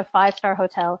hotel and a 5-star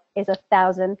hotel is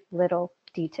 1,000 little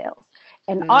details.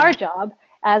 And our job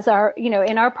as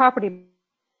in our property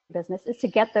business is to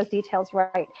get those details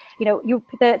right.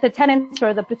 The tenants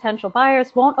or the potential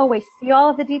buyers won't always see all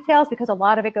of the details, because a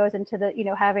lot of it goes into the,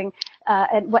 having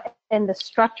and the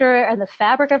structure and the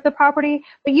fabric of the property.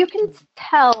 But you can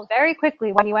tell very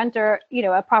quickly when you enter,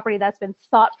 a property that's been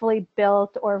thoughtfully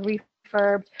built or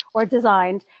refurbed or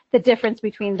designed, the difference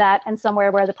between that and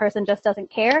somewhere where the person just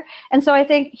doesn't care. And so I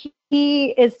think he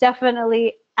is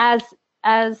definitely as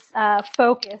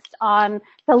focused on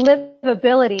the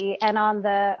livability and on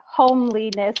the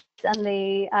homeliness and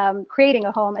the creating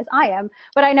a home as I am,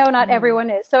 but I know not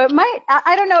everyone is. So it might,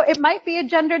 I don't know, it might be a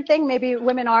gendered thing. Maybe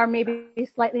women are maybe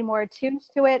slightly more attuned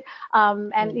to it,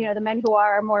 and the men who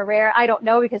are more rare. I don't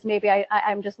know, because maybe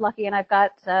I'm just lucky and I've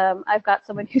got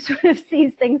someone who sort of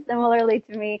sees things similarly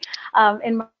to me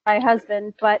in my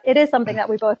husband. But it is something that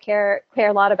we both care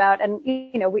a lot about, and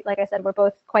like I said, we're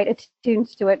both quite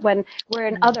attuned to it when we're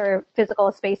in other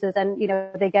physical spaces and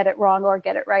they get it wrong or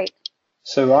get it right.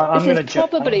 So I'm going to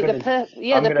jump. Probably I'm going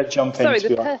to jump into. Sorry,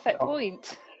 the perfect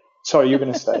point. Sorry, you're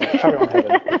going to say. Carry on,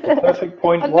 Helen. The perfect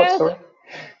point. And what? now, Sorry.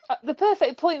 The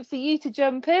perfect point for you to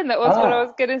jump in. That was what I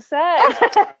was going to say.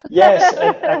 Yes,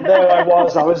 and there I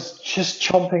was just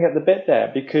chomping at the bit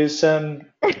there, because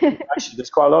actually there's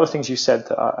quite a lot of things you said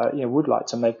that I would like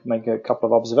to make a couple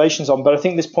of observations on. But I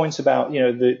think this point's about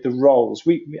the roles.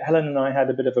 Helen and I had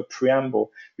a bit of a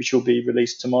preamble, which will be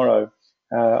released tomorrow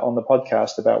on the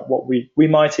podcast, about what we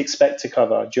might expect to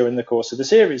cover during the course of the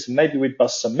series, and maybe we'd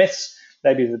bust some myths.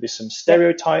 Maybe there'll be some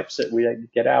stereotypes that we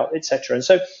get out, etc. And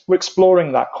so we're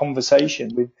exploring that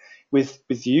conversation with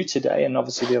you today, and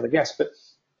obviously the other guests. But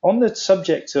on the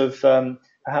subject of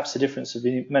perhaps the difference of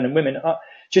men and women,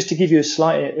 just to give you a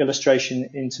slight illustration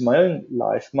into my own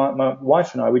life, my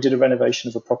wife and I, we did a renovation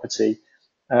of a property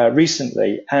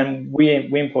recently, and we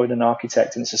employed an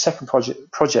architect, and it's a second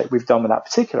project we've done with that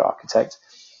particular architect,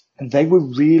 and they were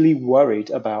really worried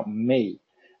about me.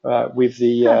 With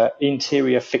the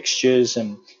interior fixtures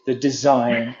and the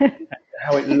design and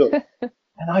how it looked.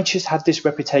 And I just had this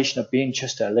reputation of being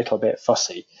just a little bit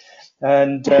fussy.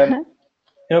 And,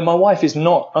 my wife is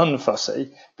not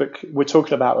unfussy, but we're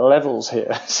talking about levels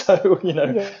here. So,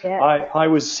 I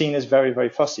was seen as very, very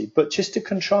fussy. But just to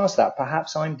contrast that,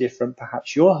 perhaps I'm different,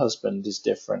 perhaps your husband is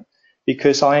different,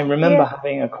 because I remember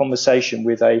having a conversation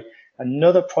with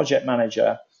another project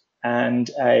manager and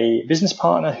a business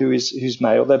partner who's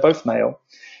male. They're both male,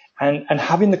 and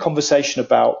having the conversation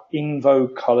about in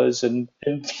vogue colors and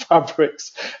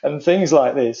fabrics and things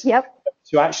like this. Yep.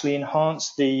 To actually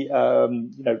enhance the,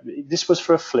 this was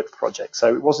for a flip project,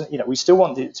 so it wasn't, we still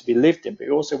wanted it to be lived in, but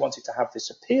we also wanted to have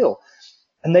this appeal,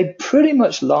 and they pretty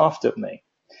much laughed at me.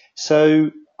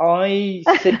 So I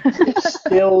think there's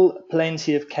still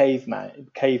plenty of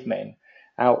cavemen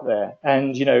out there,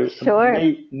 and sure.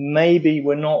 maybe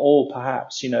we're not all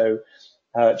perhaps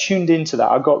tuned into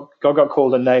that. I got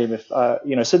called a name if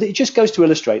so that it just goes to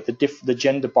illustrate the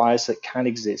gender bias that can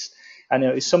exist, and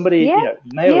if somebody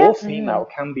male or female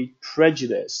can be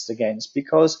prejudiced against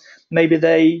because maybe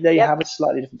they have a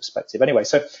slightly different perspective. Anyway,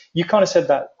 so you kind of said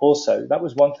that also. That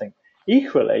was one thing.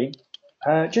 Equally,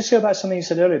 Just to go back to something you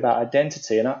said earlier about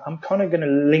identity, and I'm kind of going to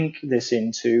link this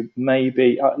into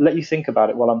maybe, let you think about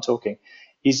it while I'm talking,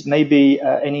 is maybe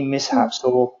any mishaps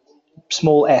or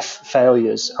small f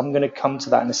failures. I'm going to come to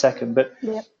that in a second. But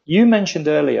Yep. you mentioned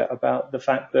earlier about the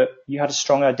fact that you had a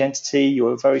strong identity, you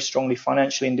were very strongly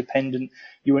financially independent,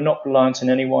 you were not reliant on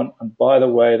anyone. And by the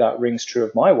way, that rings true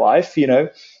of my wife,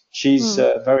 she's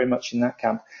very much in that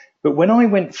camp. But when I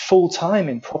went full time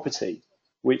in property,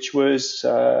 which was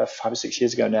 5 or 6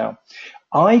 years ago now,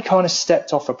 I kind of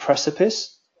stepped off a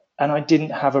precipice and I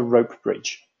didn't have a rope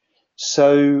bridge.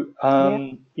 So,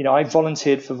 I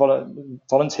volunteered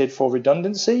for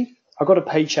redundancy. I got a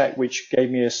paycheck which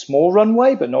gave me a small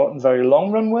runway, but not a very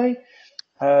long runway.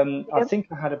 I think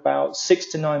I had about 6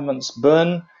 to 9 months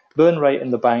burn rate in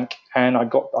the bank, and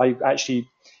I actually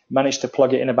managed to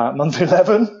plug it in about month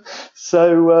 11.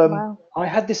 So I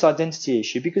had this identity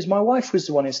issue because my wife was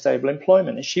the one in stable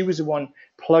employment, and she was the one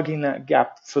plugging that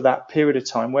gap for that period of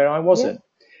time where I wasn't. Yep.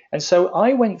 And so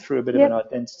I went through a bit of an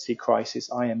identity crisis,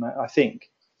 I think.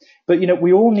 But,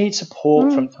 we all need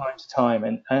support from time to time.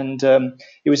 And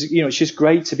it was, it's just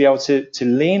great to be able to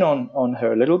lean on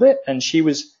her a little bit. And she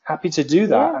was happy to do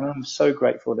that. Yeah. And I'm so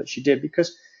grateful that she did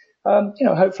because,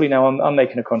 hopefully now I'm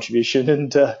making a contribution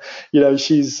and,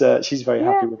 she's very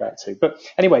happy with that too. But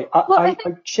anyway, I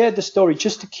shared the story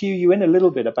just to cue you in a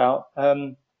little bit about,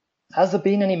 has there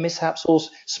been any mishaps or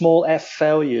small F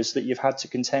failures that you've had to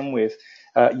contend with?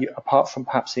 Apart from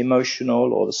perhaps the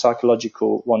emotional or the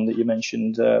psychological one that you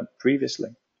mentioned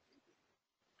previously?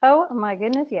 Oh my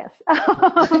goodness, yes.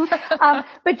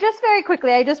 But just very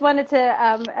quickly, I just wanted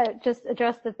to just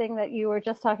address the thing that you were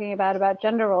just talking about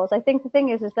gender roles. I think the thing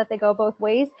is that they go both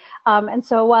ways. And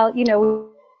so while,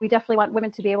 we definitely want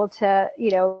women to be able to,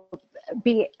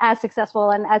 be as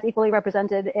successful and as equally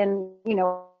represented in,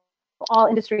 all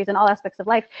industries and all aspects of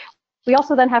life, we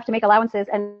also then have to make allowances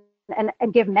and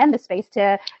give men the space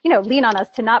to, lean on us,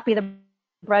 to not be the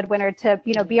breadwinner, to,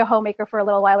 be a homemaker for a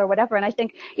little while or whatever. And I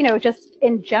think, just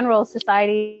in general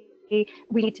society,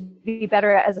 we need to be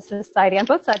better as a society on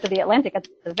both sides of the Atlantic, at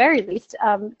the very least,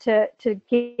 to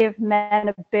give men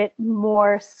a bit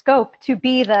more scope to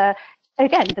be the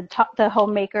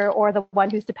homemaker, or the one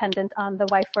who's dependent on the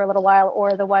wife for a little while,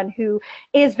 or the one who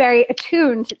is very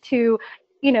attuned to,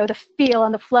 the feel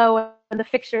and the flow and the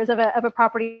fixtures of a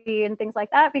property and things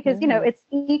like that, because it's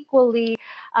equally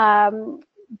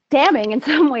damning in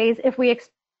some ways if we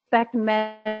expect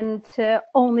men to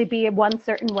only be one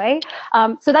certain way.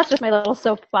 So that's just my little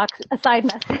soapbox aside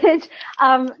message.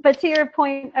 But to your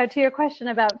point, to your question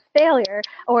about failure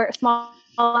or small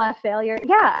failure,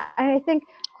 I think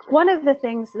one of the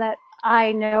things that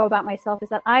I know about myself is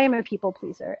that I am a people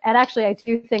pleaser, and actually I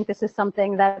do think this is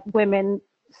something that women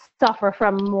suffer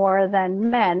from more than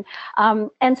men.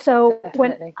 And so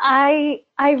Definitely. When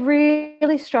I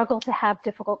really struggle to have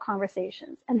difficult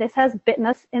conversations, and this has bitten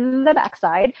us in the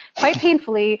backside quite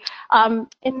painfully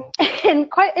in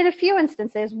a few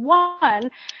instances.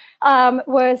 One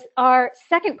was our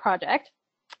second project,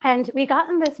 and we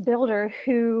gotten this builder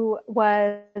who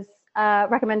was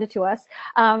recommended to us,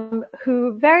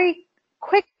 who very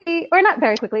quickly, or not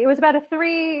very quickly, it was about a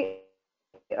 3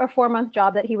 or 4 month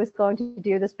job that he was going to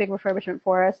do this big refurbishment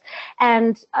for us.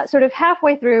 And sort of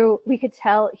halfway through, we could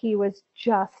tell he was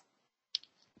just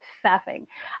faffing.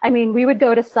 I mean, we would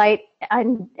go to site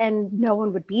and no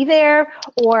one would be there,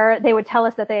 or they would tell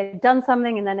us that they had done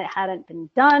something and then it hadn't been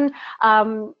done.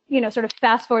 Sort of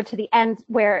fast forward to the end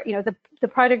where, the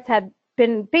project had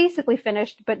been basically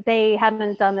finished, but they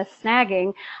hadn't done the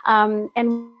snagging.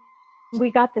 And we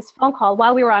got this phone call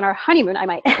while we were on our honeymoon, I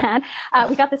might add.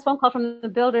 We got this phone call from the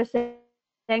builder saying,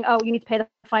 oh, you need to pay the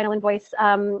final invoice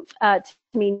to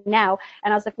me now.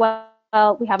 And I was like,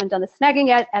 well, we haven't done the snagging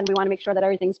yet, and we want to make sure that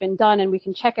everything's been done and we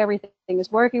can check everything is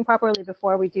working properly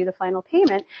before we do the final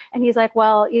payment. And he's like,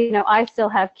 well, I still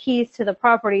have keys to the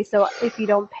property, so if you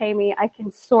don't pay me, I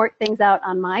can sort things out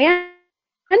on my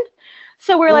end.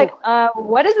 So we're like,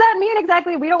 what does that mean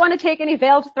exactly? We don't want to take any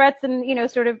veiled threats and,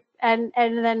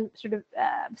 and then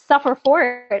suffer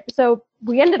for it. So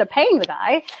we ended up paying the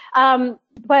guy.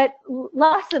 But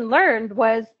lesson learned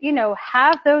was,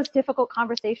 have those difficult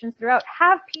conversations throughout.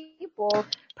 Have people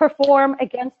perform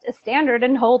against a standard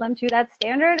and hold them to that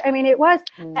standard. I mean, it was,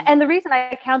 and the reason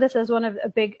I count this as one of a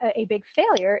big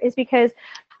failure is because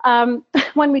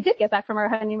when we did get back from our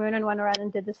honeymoon and went around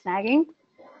and did the snagging,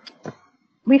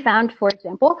 we found, for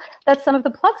example, that some of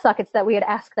the plug sockets that we had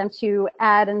asked them to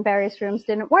add in various rooms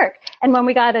didn't work. And when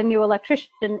we got a new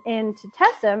electrician in to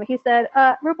test them, he said,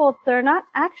 Rupal, they're not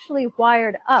actually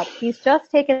wired up. He's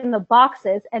just taken the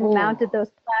boxes and mounted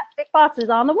those plastic boxes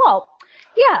on the wall.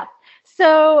 Yeah.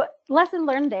 So lesson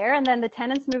learned there. And then the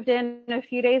tenants moved in a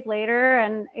few days later,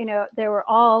 and they were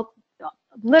all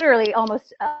literally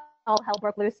almost all hell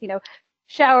broke loose.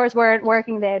 Showers weren't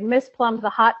working. They had misplumbed the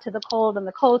hot to the cold and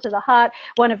the cold to the hot.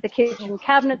 One of the kitchen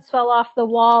cabinets fell off the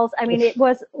walls. I mean, it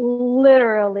was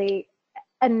literally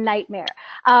a nightmare.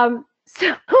 And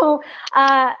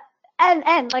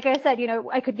like I said,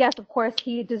 I could guess, of course,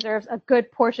 he deserves a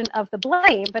good portion of the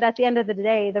blame. But at the end of the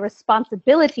day, the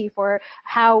responsibility for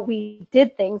how we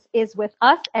did things is with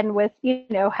us and with,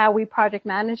 how we project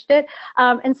managed it.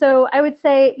 And so I would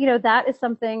say, that is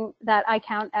something that I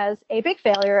count as a big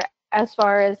failure as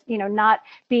far as, not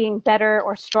being better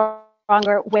or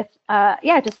stronger with,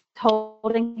 just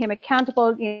holding him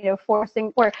accountable,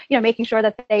 forcing or, making sure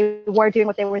that they were doing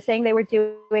what they were saying they were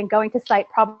doing, going to site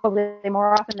probably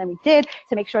more often than we did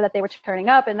to make sure that they were turning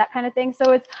up and that kind of thing.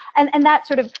 So it's, and that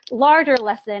sort of larger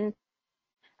lesson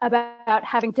about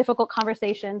having difficult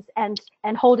conversations and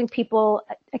holding people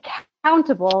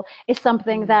accountable is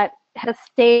something that has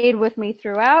stayed with me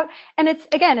throughout. And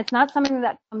it's not something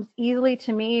that comes easily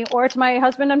to me or to my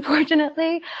husband,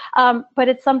 unfortunately, but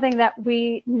it's something that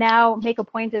we now make a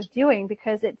point of doing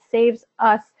because it saves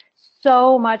us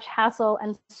so much hassle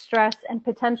and stress and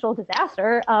potential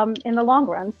disaster in the long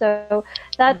run. So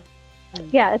that,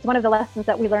 it's one of the lessons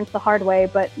that we learned the hard way,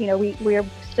 but we are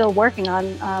still working on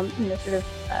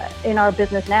in our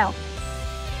business now.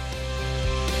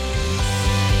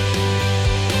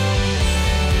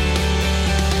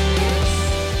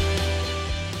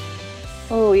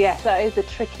 Oh yes, that is a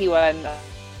tricky one.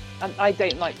 I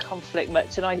don't like conflict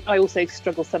much, and I also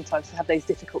struggle sometimes to have those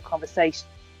difficult conversations,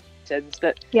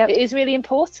 but it is really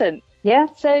important. Yeah.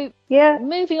 So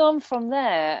moving on from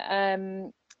there,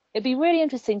 it'd be really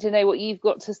interesting to know what you've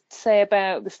got to say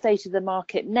about the state of the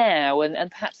market now,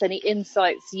 and perhaps any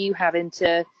insights you have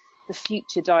into the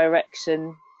future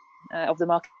direction of the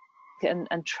market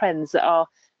and trends that our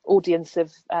audience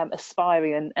of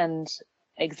aspiring and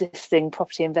existing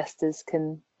property investors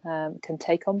can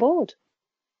take on board.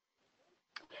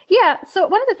 Yeah, so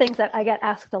one of the things that I get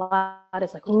asked a lot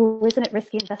is like, oh, isn't it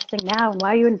risky investing now? And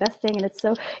why are you investing? And it's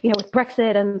so, with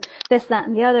Brexit and this, that,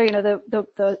 and the other,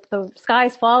 the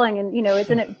sky's falling and,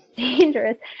 isn't it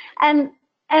dangerous? And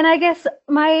I guess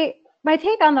my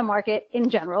take on the market in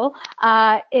general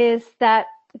is that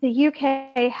the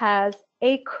UK has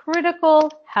a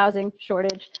critical housing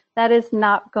shortage that is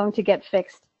not going to get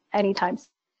fixed anytime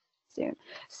soon.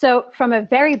 So from a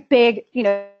very big,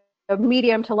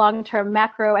 medium to long-term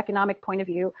macroeconomic point of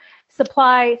view,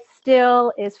 supply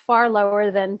still is far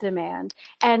lower than demand.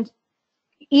 And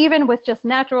even with just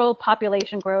natural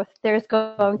population growth, there's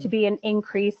going to be an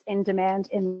increase in demand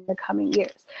in the coming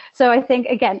years. So I think,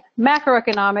 again,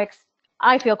 macroeconomics,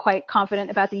 I feel quite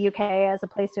confident about the UK as a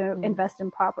place to invest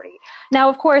in property. Now,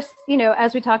 of course,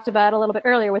 as we talked about a little bit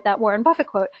earlier with that Warren Buffett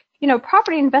quote,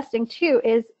 property investing too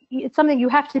it's something you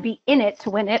have to be in it to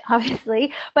win it,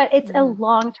 obviously, but it's a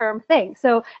long-term thing.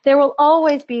 So there will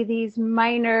always be these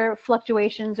minor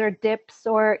fluctuations or dips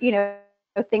or,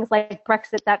 things like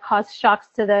Brexit that cause shocks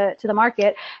to the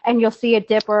market, and you'll see a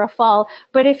dip or a fall.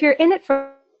 But if you're in it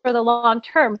for the long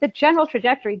term, the general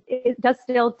trajectory, it does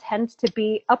still tend to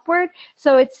be upward.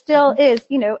 So it still is,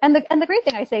 and the great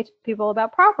thing I say to people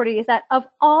about property is that of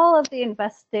all of the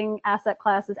investing asset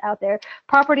classes out there,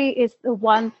 property is the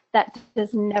one that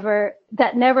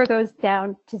never goes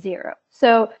down to zero.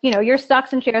 So, your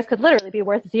stocks and shares could literally be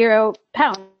worth £0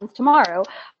 tomorrow,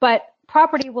 but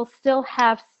property will still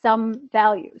have some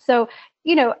value. So,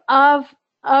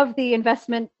 of the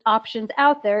investment options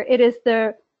out there, it is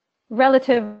the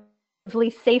relatively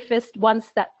safest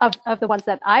ones of the ones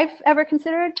that I've ever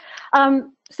considered.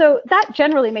 So that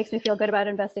generally makes me feel good about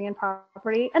investing in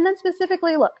property. And then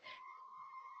specifically, look,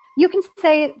 you can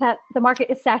say that the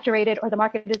market is saturated or the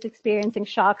market is experiencing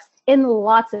shocks in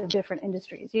lots of different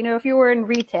industries. If you were in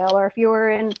retail or if you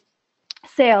were in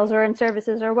sales or in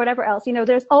services or whatever else,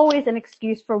 there's always an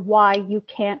excuse for why you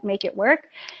can't make it work.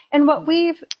 And what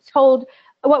we tell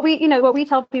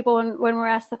people when we're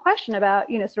asked the question about,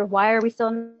 sort of why are we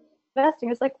still investing?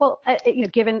 It's like, well,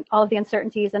 given all of the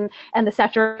uncertainties and the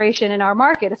saturation in our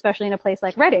market, especially in a place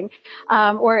like Reading,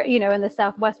 or, in the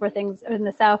Southwest in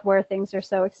the South where things are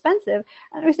so expensive.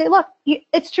 And we say, look,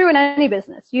 it's true in any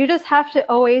business. You just have to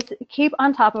always keep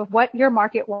on top of what your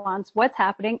market wants, what's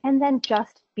happening, and then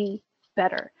just be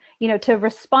better, to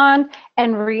respond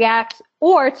and react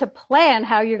or to plan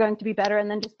how you're going to be better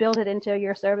and then just build it into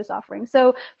your service offering.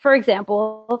 So, for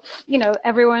example,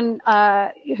 everyone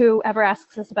who ever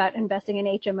asks us about investing in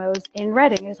HMOs in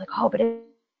Reading is like, oh, but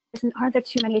aren't there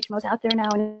too many HMOs out there now?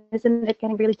 And isn't it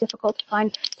getting really difficult to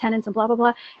find tenants and blah, blah,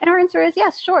 blah? And our answer is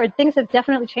yes, sure. Things have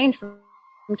definitely changed from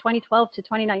 2012 to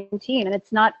 2019. And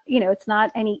it's not, it's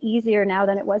not any easier now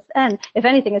than it was then. If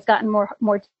anything, it's gotten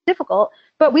more difficult,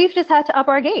 but we've just had to up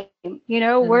our game.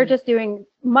 We're just doing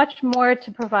much more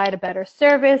to provide a better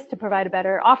service, to provide a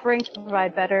better offering, to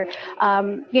provide better,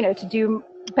 to do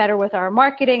better with our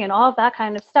marketing and all of that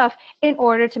kind of stuff in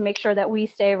order to make sure that we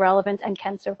stay relevant and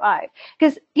can survive.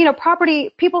 Because,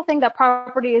 people think that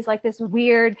property is like this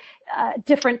weird,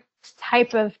 different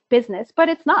type of business, but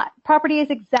it's not. Property is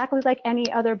exactly like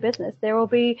any other business. There will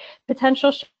be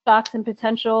potential shocks and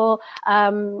potential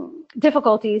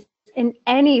difficulties in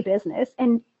any business.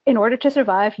 And in order to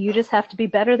survive, you just have to be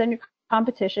better than your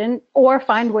competition or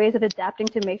find ways of adapting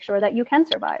to make sure that you can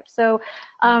survive. So,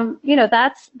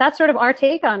 that's sort of our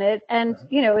take on it. And,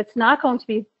 it's not going to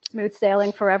be smooth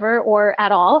sailing forever or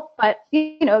at all, but,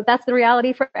 that's the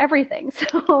reality for everything.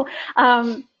 So,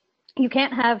 you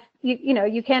can't have,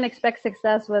 you can't expect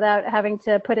success without having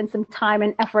to put in some time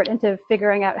and effort into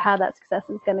figuring out how that success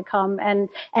is going to come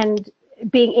and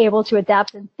being able to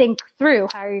adapt and think through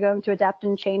how are you going to adapt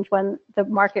and change when the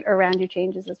market around you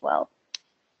changes as well.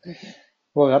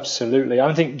 Well, absolutely.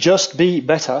 I think just be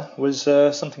better was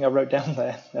something I wrote down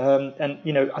there.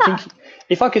 I think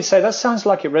if I could say, that sounds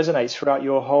like it resonates throughout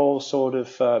your whole sort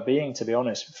of being, to be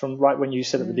honest, from right when you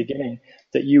said at the beginning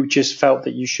that you just felt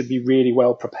that you should be really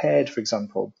well prepared, for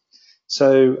example.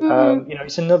 So,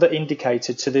 it's another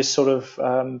indicator to this sort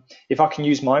of, if I can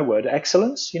use my word,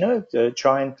 excellence,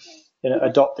 try and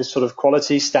adopt this sort of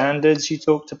quality standards you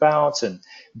talked about and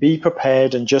be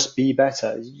prepared and just be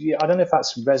better. I don't know if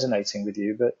that's resonating with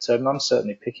you, but I'm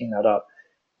certainly picking that up.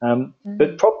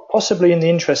 But possibly in the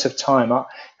interest of time,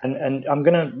 and I'm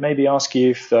going to maybe ask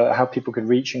you how people could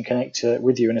reach and connect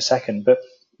with you in a second, but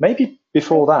maybe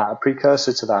before that, a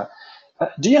precursor to that,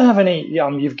 do you have any,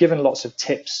 you've given lots of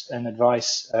tips and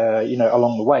advice,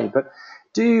 along the way, but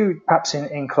do you perhaps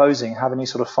in closing have any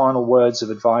sort of final words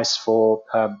of advice for,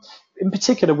 in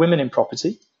particular, women in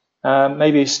property,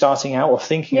 maybe starting out or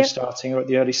thinking of starting or at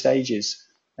the early stages,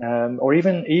 or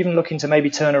even looking to maybe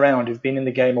turn around, who've been in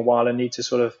the game a while and need to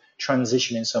sort of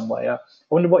transition in some way? I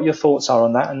wonder what your thoughts are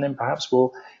on that, and then perhaps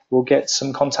we'll get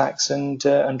some contacts and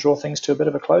draw things to a bit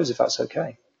of a close, if that's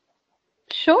okay.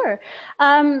 Sure.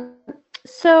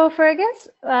 So for, I guess,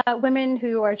 women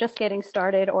who are just getting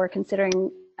started or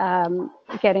considering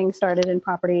getting started in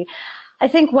property, I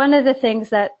think one of the things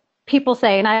that people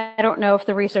say, and I don't know if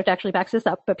the research actually backs this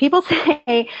up, but people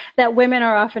say that women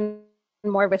are often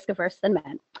more risk averse than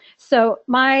men. So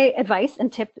my advice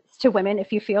and tips to women,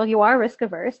 if you feel you are risk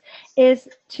averse, is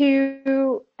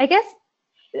to, I guess,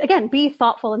 again, be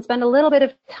thoughtful and spend a little bit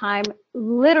of time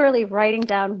literally writing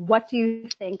down what do you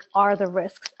think are the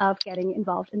risks of getting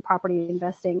involved in property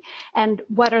investing, and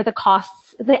what are the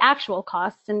costs, the actual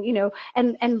costs, and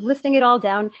and listing it all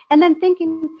down, and then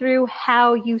thinking through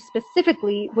how you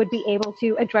specifically would be able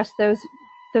to address those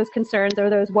concerns or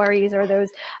those worries or those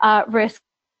risks.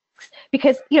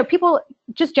 Because people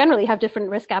just generally have different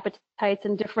risk appetites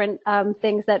and different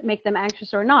things that make them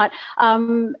anxious or not,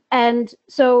 and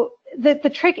so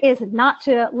the trick is not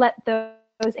to let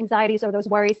those anxieties or those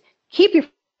worries keep you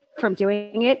from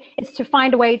doing it. It's to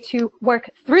find a way to work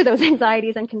through those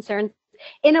anxieties and concerns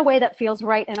in a way that feels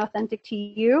right and authentic to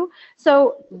you.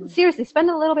 So seriously, spend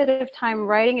a little bit of time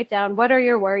writing it down. What are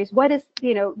your worries? What are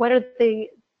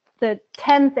the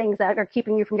 10 things that are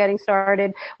keeping you from getting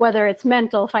started, whether it's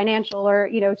mental, financial, or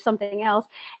something else,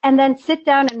 and then sit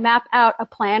down and map out a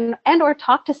plan and or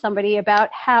talk to somebody about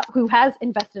who has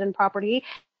invested in property,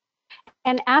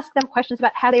 and ask them questions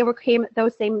about how they overcame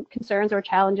those same concerns or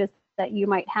challenges that you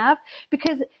might have,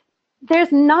 because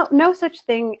there's no such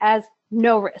thing as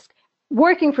no risk.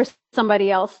 Working for somebody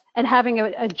else and having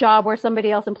a job where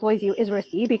somebody else employs you is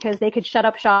risky, because they could shut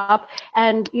up shop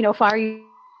and fire you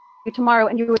tomorrow,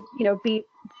 and you would be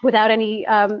without any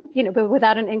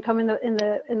without an income in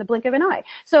the blink of an eye.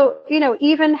 So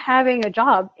even having a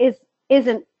job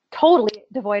isn't totally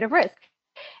devoid of risk.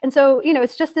 And so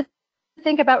it's just to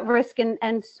think about risk and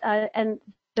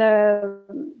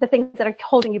the things that are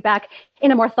holding you back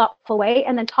in a more thoughtful way,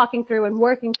 and then talking through and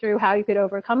working through how you could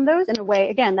overcome those in a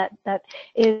way, again, that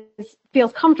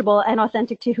feels comfortable and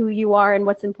authentic to who you are and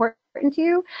what's important to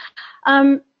you.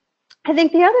 I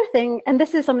think the other thing, and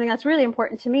this is something that's really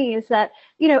important to me, is that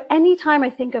anytime I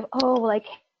think of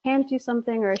can't do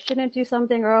something, or I shouldn't do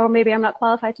something, or oh, maybe I'm not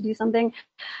qualified to do something,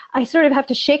 I sort of have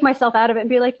to shake myself out of it and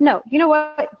be like, no, you know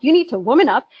what? You need to woman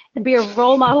up and be a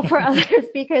role model for others,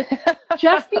 because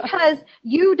just because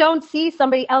you don't see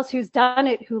somebody else who's done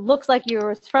it, who looks like you,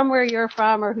 or is from where you're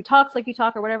from, or who talks like you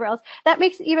talk, or whatever else, that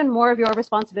makes it even more of your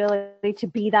responsibility to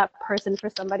be that person for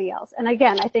somebody else. And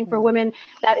again, I think for women,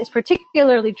 that is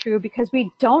particularly true because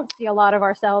we don't see a lot of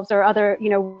ourselves or other,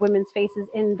 women's faces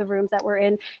in the rooms that we're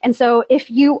in. And so if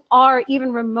you are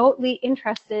even remotely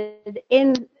interested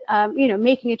in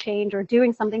making a change or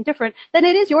doing something different, then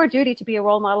it is your duty to be a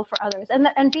role model for others.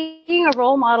 And being a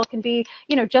role model can be,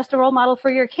 just a role model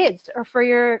for your kids or for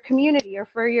your community or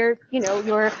for your,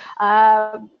 your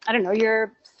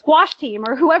squash team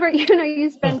or whoever, you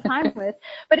spend time with.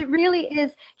 But it really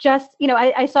is just,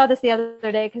 I saw this the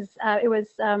other day because it was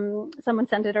someone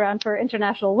sent it around for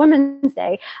International Women's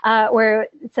Day, where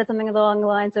it said something along the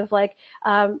lines of like,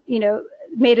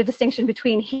 made a distinction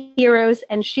between heroes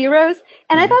and sheroes.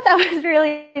 And I thought that was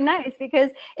really nice because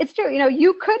it's true,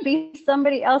 you could be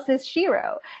somebody else's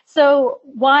shero. So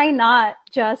why not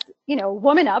just,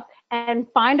 woman up and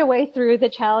find a way through the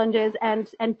challenges and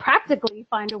practically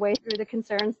find a way through the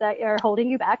concerns that are holding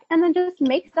you back, and then just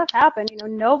make stuff happen.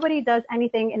 Nobody does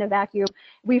anything in a vacuum.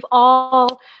 We've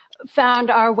all found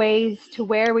our ways to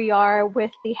where we are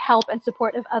with the help and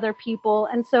support of other people.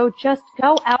 And so just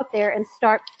go out there and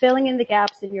start filling in the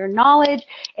gaps in your knowledge,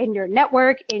 in your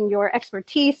network, in your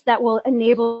expertise that will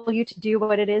enable you to do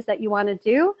what it is that you want to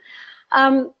do.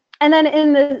 And then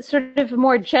in the sort of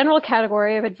more general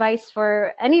category of advice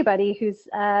for anybody who's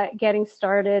getting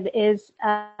started is,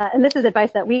 and this is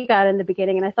advice that we got in the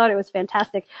beginning, and I thought it was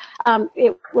fantastic,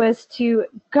 it was to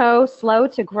go slow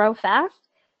to grow fast.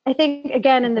 I think,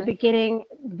 again, in the beginning,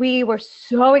 we were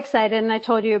so excited, and I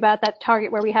told you about that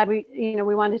target where we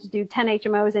wanted to do 10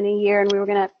 HMOs in a year, and we were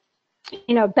going to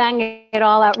bang it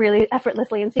all out really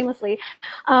effortlessly and seamlessly.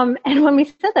 And when we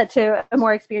said that to a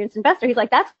more experienced investor, he's like,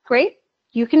 that's great.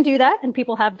 You can do that, and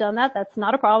people have done that. That's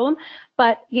not a problem.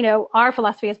 But, our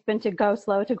philosophy has been to go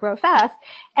slow to grow fast.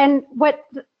 And what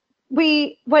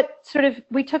we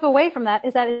took away from that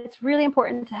is that it's really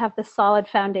important to have the solid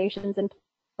foundations in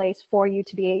place for you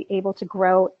to be able to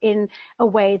grow in a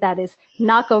way that is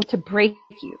not going to break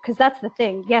you. Because that's the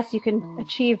thing. Yes, you can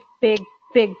achieve big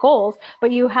goals,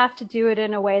 but you have to do it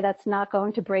in a way that's not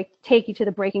going to take you to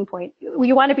the breaking point.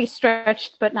 You want to be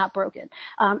stretched but not broken,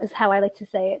 is how I like to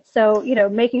say it. So,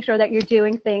 making sure that you're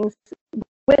doing things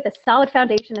with a solid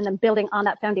foundation and then building on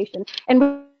that foundation.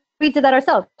 And we did that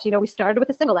ourselves. We started with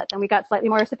a singlet, then we got slightly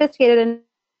more sophisticated and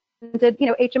did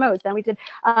HMOs, then we did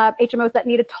HMOs that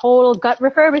needed total gut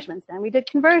refurbishments, then we did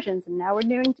conversions, and now we're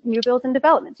doing new builds and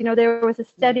developments. There was a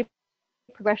steady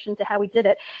progression to how we did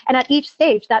it, and at each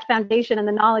stage that foundation and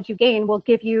the knowledge you gain will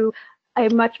give you a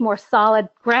much more solid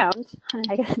ground,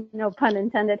 I guess no pun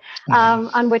intended,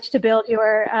 on which to build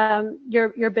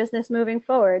your business moving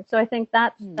forward. So I think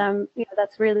that's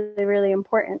that's really, really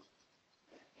important.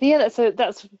 Yeah, that's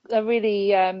a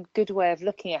really good way of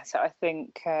looking at it, I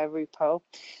think, Rupal.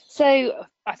 So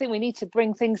I think we need to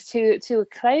bring things to a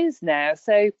close now.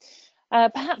 So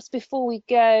perhaps before we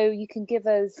go, you can give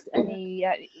us any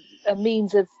a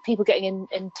means of people getting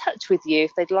in touch with you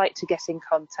if they'd like to get in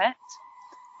contact.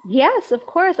 Yes, of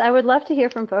course. I would love to hear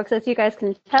from folks. As you guys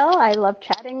can tell, I love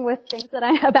chatting with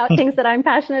about things that I'm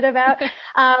passionate about.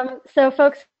 So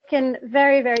folks can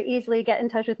very, very easily get in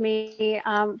touch with me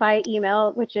via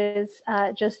email, which is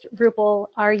just Rupal,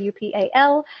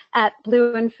 RUPAL,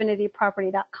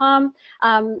 @blueinfinityproperty.com.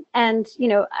 And,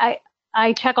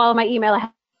 I check all of my email.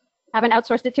 I haven't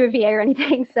outsourced it to a VA or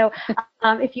anything. So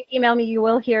if you email me, you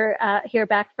will hear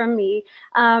back from me.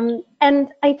 And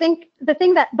I think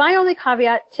my only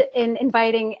caveat in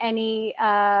inviting any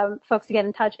folks to get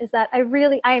in touch is that I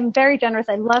am very generous.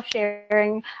 I love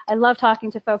sharing. I love talking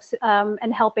to folks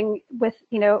and helping with,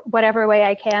 whatever way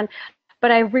I can. But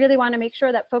I really want to make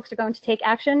sure that folks are going to take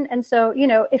action. And so,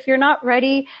 if you're not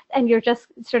ready and you're just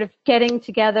sort of getting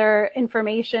together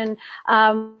information,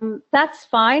 that's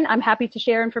fine. I'm happy to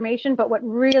share information. But what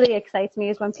really excites me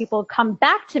is when people come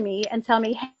back to me and tell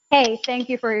me, hey, thank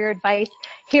you for your advice.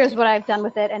 Here's what I've done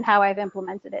with it and how I've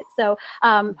implemented it. So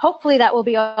hopefully that will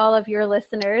be all of your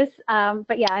listeners.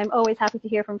 But yeah, I'm always happy to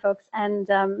hear from folks and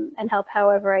help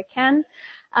however I can.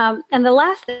 And the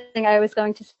last thing I was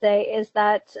going to say is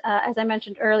that, as I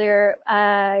mentioned earlier,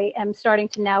 I am starting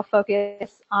to now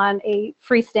focus on a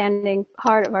freestanding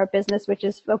part of our business, which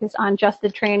is focused on just the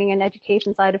training and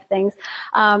education side of things.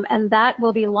 And that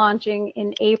will be launching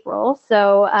in April.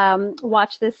 So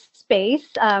watch this space.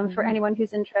 For anyone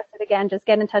who's interested, again, just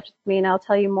get in touch with me and I'll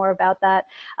tell you more about that.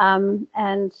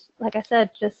 And like I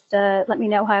said, just let me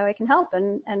know how I can help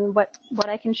and what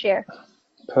I can share.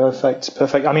 Perfect.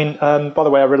 I mean, by the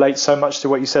way, I relate so much to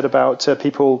what you said about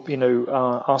people,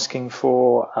 asking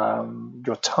for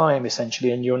your time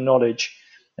essentially and your knowledge.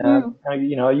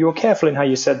 You were careful in how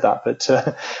you said that, but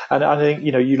and I think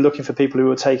you're looking for people who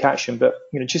will take action. But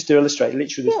just to illustrate,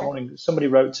 literally this morning, somebody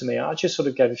wrote to me. I just sort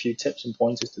of gave a few tips and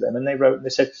pointers to them, and they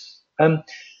said, I'm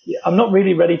not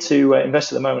really ready to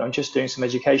invest at the moment. I'm just doing some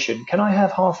education. Can I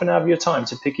have half an hour of your time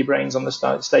to pick your brains on the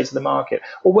state of the market,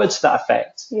 or words to that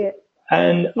effect? Yeah.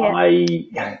 And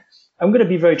I'm going to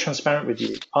be very transparent with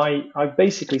you. I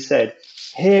basically said,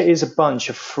 here is a bunch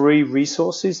of free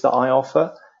resources that I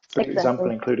offer. For example,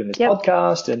 including this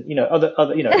podcast and other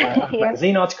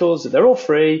magazine articles. They're all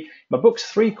free. My book's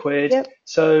 £3. Yep.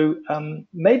 So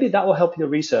maybe that will help your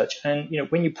research. And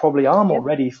when you probably are more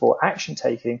ready for action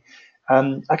taking,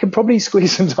 I can probably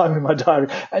squeeze some time in my diary.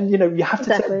 And you have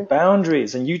to set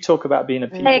boundaries. And you talk about being a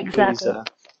people pleaser.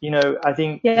 I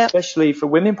think especially for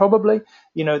women, probably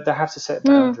they have to set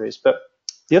boundaries. But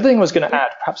the other thing I was going to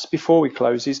add, perhaps before we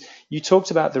close, is you talked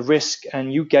about the risk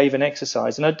and you gave an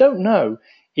exercise. And I don't know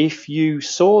if you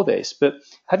saw this, but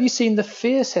have you seen the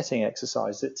fear setting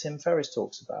exercise that Tim Ferriss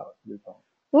talks about, Rupal?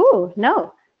 Ooh,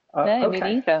 no. No, me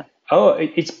neither. Oh,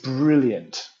 it's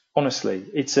brilliant. Honestly,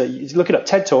 look it up.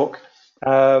 TED Talk.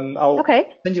 I'll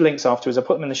send you links afterwards. I'll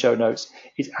put them in the show notes.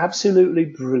 It's absolutely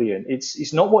brilliant.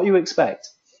 It's not what you expect.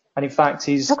 And in fact,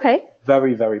 he's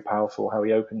very, very powerful how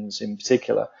he opens in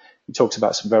particular. He talks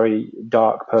about some very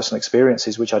dark personal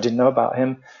experiences, which I didn't know about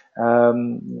him,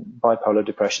 bipolar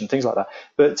depression, things like that.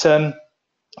 But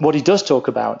what he does talk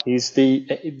about is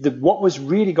what was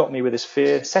really got me with this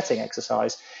fear setting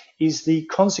exercise is the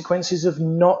consequences of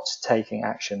not taking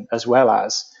action, as well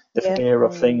as the fear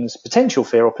of things, potential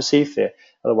fear or perceived fear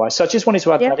otherwise. So I just wanted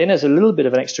to add that in as a little bit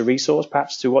of an extra resource,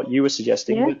 perhaps, to what you were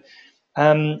suggesting. Yeah. But,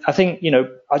 I think,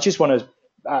 I just want to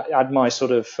add my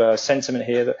sort of sentiment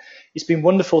here that it's been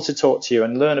wonderful to talk to you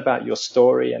and learn about your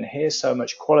story and hear so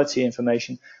much quality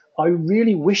information. I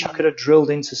really wish I could have drilled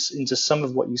into some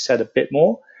of what you said a bit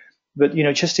more, but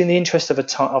just in the interest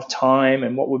of time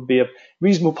and what would be a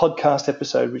reasonable podcast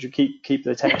episode, which would keep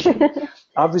the attention,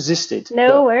 I've resisted.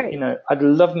 No worries. I'd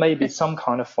love maybe some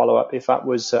kind of follow up if that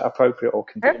was appropriate or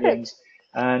convenient.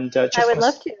 Perfect. And I would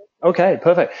love to. Okay,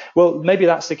 perfect. Well, maybe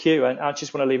that's the cue, and I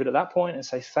just want to leave it at that point and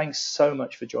say thanks so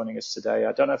much for joining us today.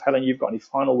 I don't know if, Helen, you've got any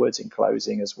final words in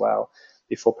closing as well,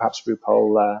 before perhaps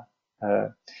Rupal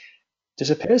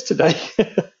disappears today.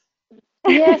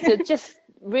 Yes, I just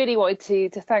really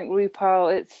wanted to thank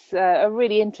Rupal. It's a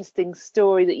really interesting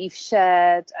story that you've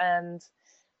shared, and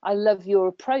I love your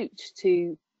approach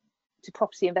to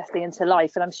property investing into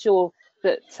life. And I'm sure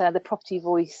that the Property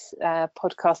Voice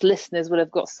podcast listeners will have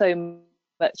got so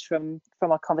much from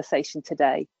our conversation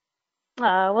today.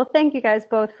 Well, thank you guys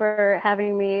both for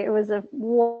having me. It was a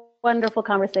wonderful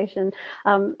conversation,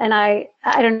 and I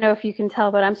don't know if you can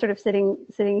tell, but I'm sort of sitting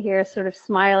here, sort of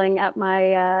smiling at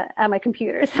my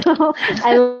computer. So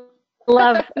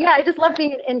I just love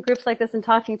being in groups like this and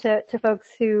talking to folks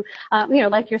who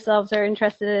like yourselves are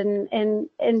interested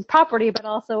in property, but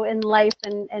also in life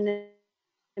and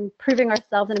improving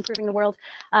ourselves and improving the world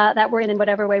that we're in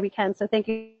whatever way we can. So thank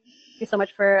you so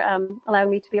much for allowing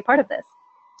me to be a part of this.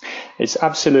 It's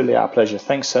absolutely our pleasure.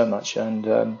 Thanks so much. And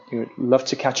we would love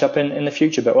to catch up in the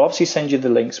future, but we'll obviously send you the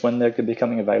links when they're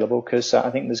becoming available, because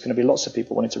I think there's going to be lots of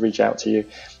people wanting to reach out to you.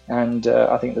 And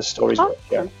I think the story's worth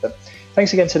sharing. But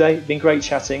thanks again today. It's been great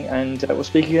chatting, and we'll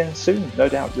speak again soon, no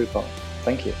doubt, Rupal.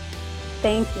 Thank you.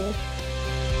 Thank you.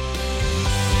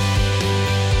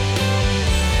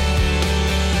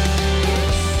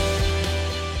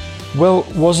 Well,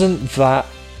 wasn't that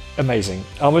amazing?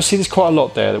 Obviously, there's quite a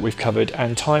lot there that we've covered,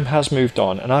 and time has moved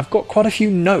on, and I've got quite a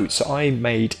few notes that I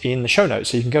made in the show notes,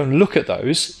 so you can go and look at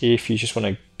those if you just want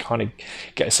to kind of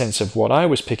get a sense of what I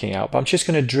was picking out. But I'm just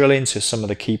going to drill into some of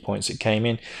the key points that came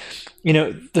in.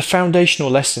 The foundational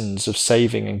lessons of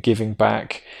saving and giving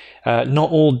back. Not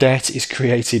all debt is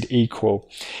created equal,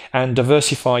 and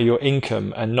diversify your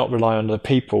income and not rely on other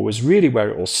people was really where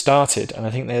it all started. And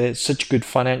I think they're such good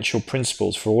financial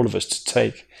principles for all of us to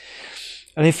take.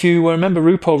 And if you remember,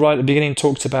 Rupal right at the beginning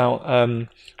talked about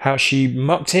how she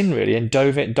mucked in really and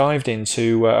dived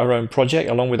into her own project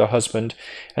along with her husband.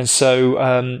 And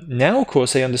so now, of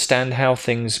course, they understand how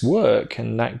things work,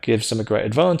 and that gives them a great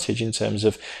advantage in terms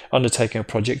of undertaking a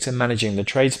project and managing the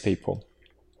tradespeople.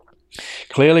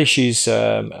 Clearly, she's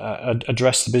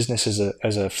addressed the business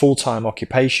as a full-time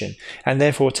occupation, and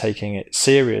therefore taking it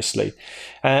seriously.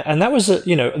 And that was,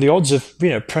 the odds of,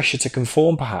 pressure to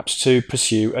conform, perhaps, to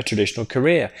pursue a traditional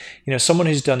career. Someone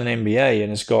who's done an MBA and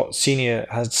has got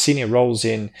senior roles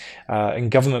in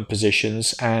government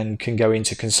positions and can go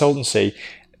into consultancy,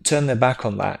 turned their back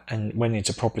on that and went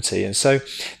into property. And so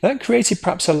that created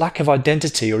perhaps a lack of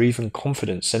identity or even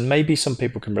confidence. And maybe some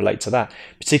people can relate to that,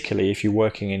 particularly if you're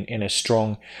working in a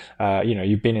strong,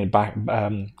 you've been in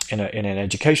an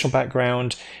educational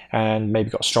background and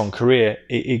maybe got a strong career.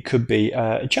 It could be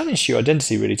a challenge to your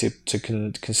identity, really, to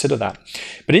consider that.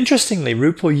 But interestingly,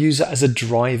 Rupal used that as a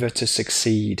driver to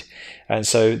succeed. And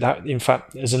so that, in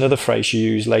fact, is another phrase she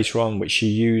used later on, which she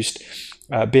used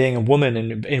being a woman,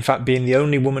 and in fact being the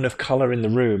only woman of color in the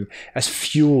room, as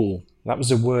fuel. That was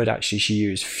the word actually she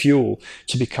used, fuel,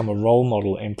 to become a role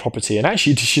model in property. And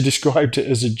actually she described it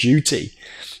as a duty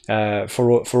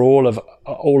for all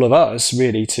of us,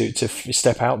 really, to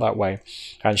step out that way.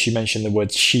 And she mentioned the word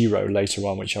shero later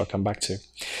on, which I'll come back to.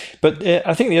 But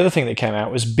I think the other thing that came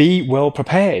out was be well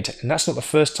prepared. And that's not the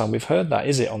first time we've heard that,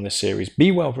 is it, on this series? Be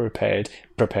well prepared,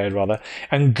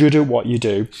 and good at what you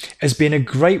do has been a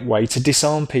great way to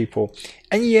disarm people.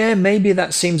 And yeah, maybe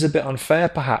that seems a bit unfair,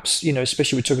 perhaps,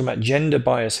 especially we're talking about gender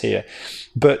bias here.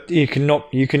 But you can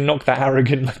knock that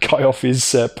arrogant guy off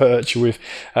his perch with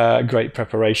great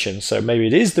preparation. So maybe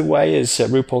it is the way, as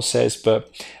RuPaul says,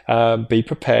 but be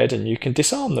prepared and you can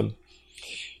disarm them.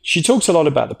 She talks a lot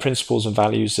about the principles and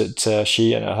values that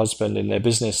she and her husband in their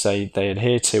business they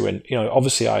adhere to, and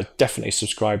obviously I definitely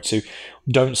subscribe to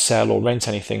don't sell or rent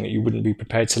anything that you wouldn't be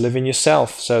prepared to live in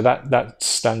yourself. So that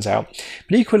stands out.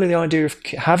 But equally, the idea of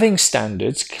having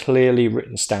standards, clearly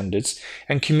written standards,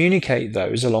 and communicate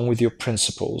those along with your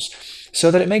principles, so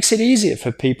that it makes it easier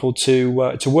for people to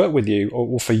work with you,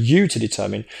 or for you to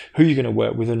determine who you're going to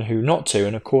work with and who not to,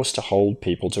 and of course to hold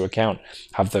people to account,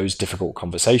 have those difficult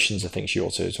conversations. I think she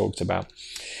also talked about,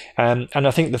 and I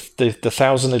think the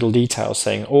 1,000 little details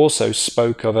thing also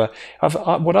spoke of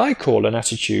what I call an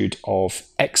attitude of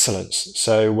excellence.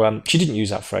 So she didn't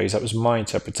use that phrase; that was my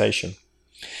interpretation.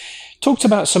 Talked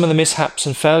about some of the mishaps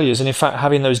and failures, and in fact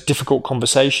having those difficult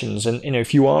conversations. And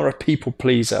if you are a people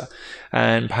pleaser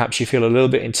and perhaps you feel a little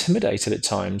bit intimidated at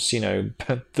times,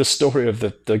 the story of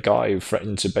the guy who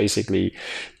threatened to basically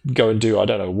go and do I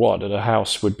don't know what at a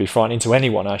house would be frightening to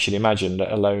anyone, I should imagine,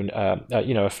 let alone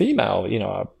a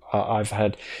female. I've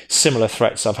had similar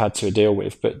threats I've had to deal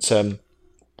with, but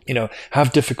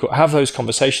have those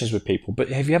conversations with people. But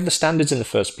if you have the standards in the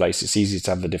first place, it's easy to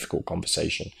have the difficult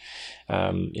conversation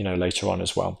later on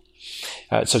as well.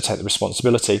 So take the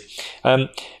responsibility.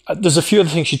 There's a few other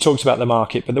things she talked about the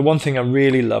market, but the one thing I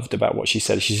really loved about what she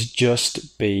said, she said,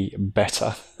 just be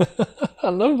better. I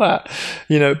love that,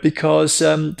 because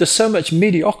there's so much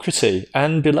mediocrity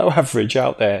and below average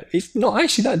out there. It's not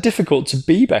actually that difficult to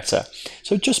be better.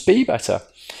 So just be better.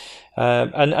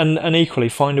 And equally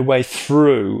find a way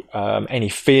through any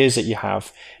fears that you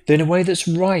have in a way that's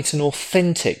right and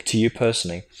authentic to you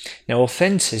personally. Now,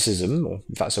 authenticism, or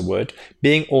if that's a word,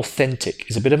 being authentic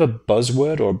is a bit of a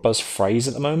buzzword or a buzz phrase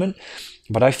at the moment,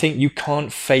 but I think you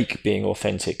can't fake being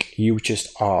authentic. You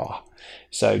just are.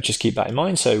 So just keep that in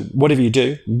mind. So whatever you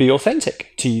do, be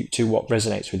authentic to what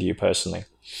resonates with you personally.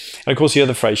 And of course, the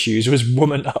other phrase she used was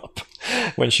woman up,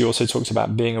 when she also talked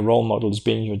about being a role model as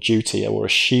being your duty, or a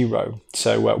shero.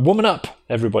 So woman up,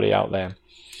 everybody out there.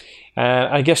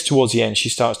 I guess towards the end, she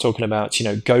starts talking about,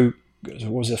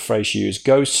 what was the phrase she used?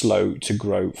 Go slow to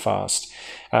grow fast,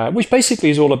 which basically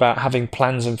is all about having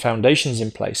plans and foundations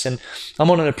in place. And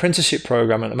I'm on an apprenticeship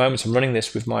program at the moment. I'm running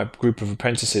this with my group of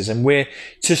apprentices, and we're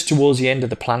just towards the end of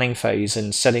the planning phase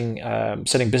and setting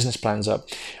business plans up.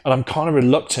 And I'm kind of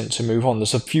reluctant to move on.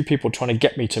 There's a few people trying to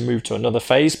get me to move to another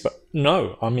phase, but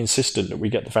no, I'm insistent that we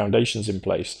get the foundations in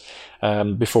place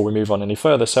before we move on any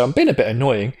further. So I'm being a bit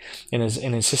annoying in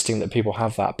insisting that people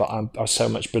have that, but I so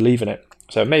much believe in it.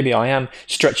 So maybe I am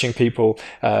stretching people,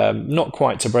 not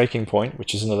quite to breaking point,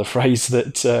 which is another phrase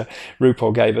that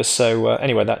RuPaul gave us. So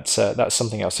anyway, that's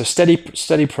something else. So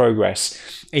steady progress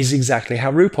is exactly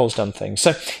how RuPaul's done things.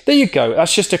 So there you go.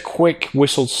 That's just a quick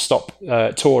whistle-stop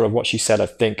tour of what she said. I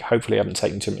think hopefully I haven't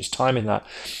taken too much time in that.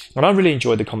 And I really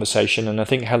enjoyed the conversation, and I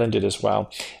think Helen did as well.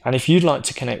 And if you'd like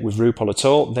to connect with RuPaul at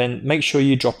all, then make sure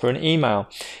you drop her an email.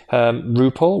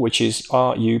 RuPaul, which is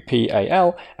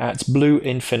RUPAL, at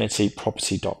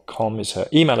blueinfinityproperty.com is her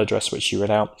email address, which she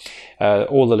read out.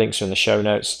 All the links are in the show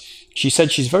notes. She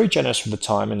said she's very generous with the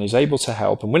time and is able to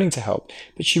help and willing to help,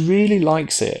 but she really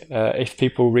likes it if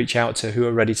people reach out to her who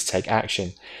are ready to take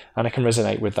action. And I can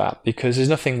resonate with that, because there's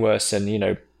nothing worse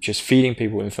than, just feeding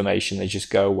people information. They just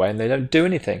go away and they don't do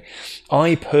anything.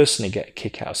 I personally get a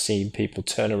kick out of seeing people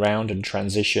turn around and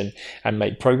transition and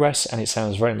make progress, and it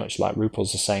sounds very much like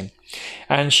Rupal's the same.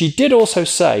 And she did also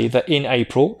say that in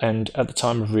April, and at the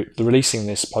time of releasing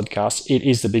this podcast, it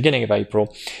is the beginning of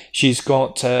April, she's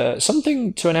got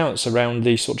something to announce around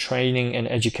the sort of training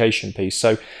and education piece.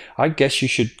 So I guess you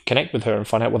should connect with her and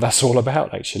find out what that's all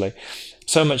about, actually.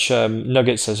 So much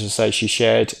nuggets, as I say, she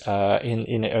shared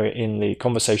in the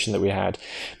conversation that we had.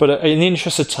 But in the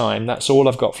interest of time, that's all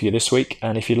I've got for you this week.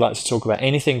 And if you'd like to talk about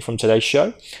anything from today's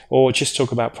show, or just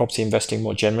talk about property investing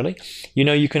more generally,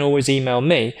 you can always email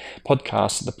me,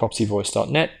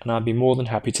 podcast@thepropertyvoice.net, and I'd be more than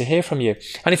happy to hear from you.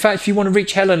 And in fact, if you want to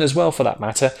reach Helen as well, for that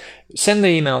matter, send the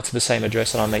email to the same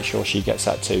address, and I'll make sure she gets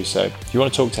that too. So if you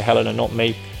want to talk to Helen and not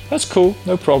me, that's cool,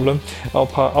 no problem. I'll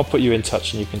put you in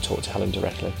touch, and you can talk to Helen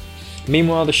directly.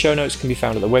 Meanwhile, the show notes can be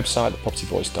found at the website,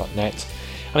 thepropertyvoice.net.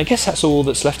 And I guess that's all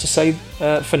that's left to say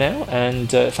for now. And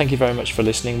thank you very much for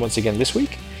listening once again this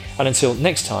week. And until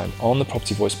next time on the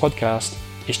Property Voice podcast,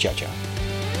 it's ciao ciao.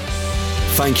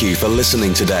 Thank you for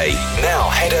listening today. Now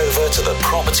head over to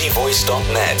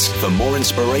thepropertyvoice.net for more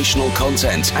inspirational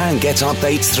content and get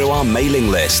updates through our mailing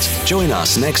list. Join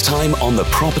us next time on the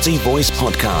Property Voice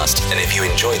podcast. And if you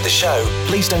enjoyed the show,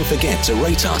 please don't forget to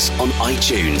rate us on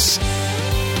iTunes.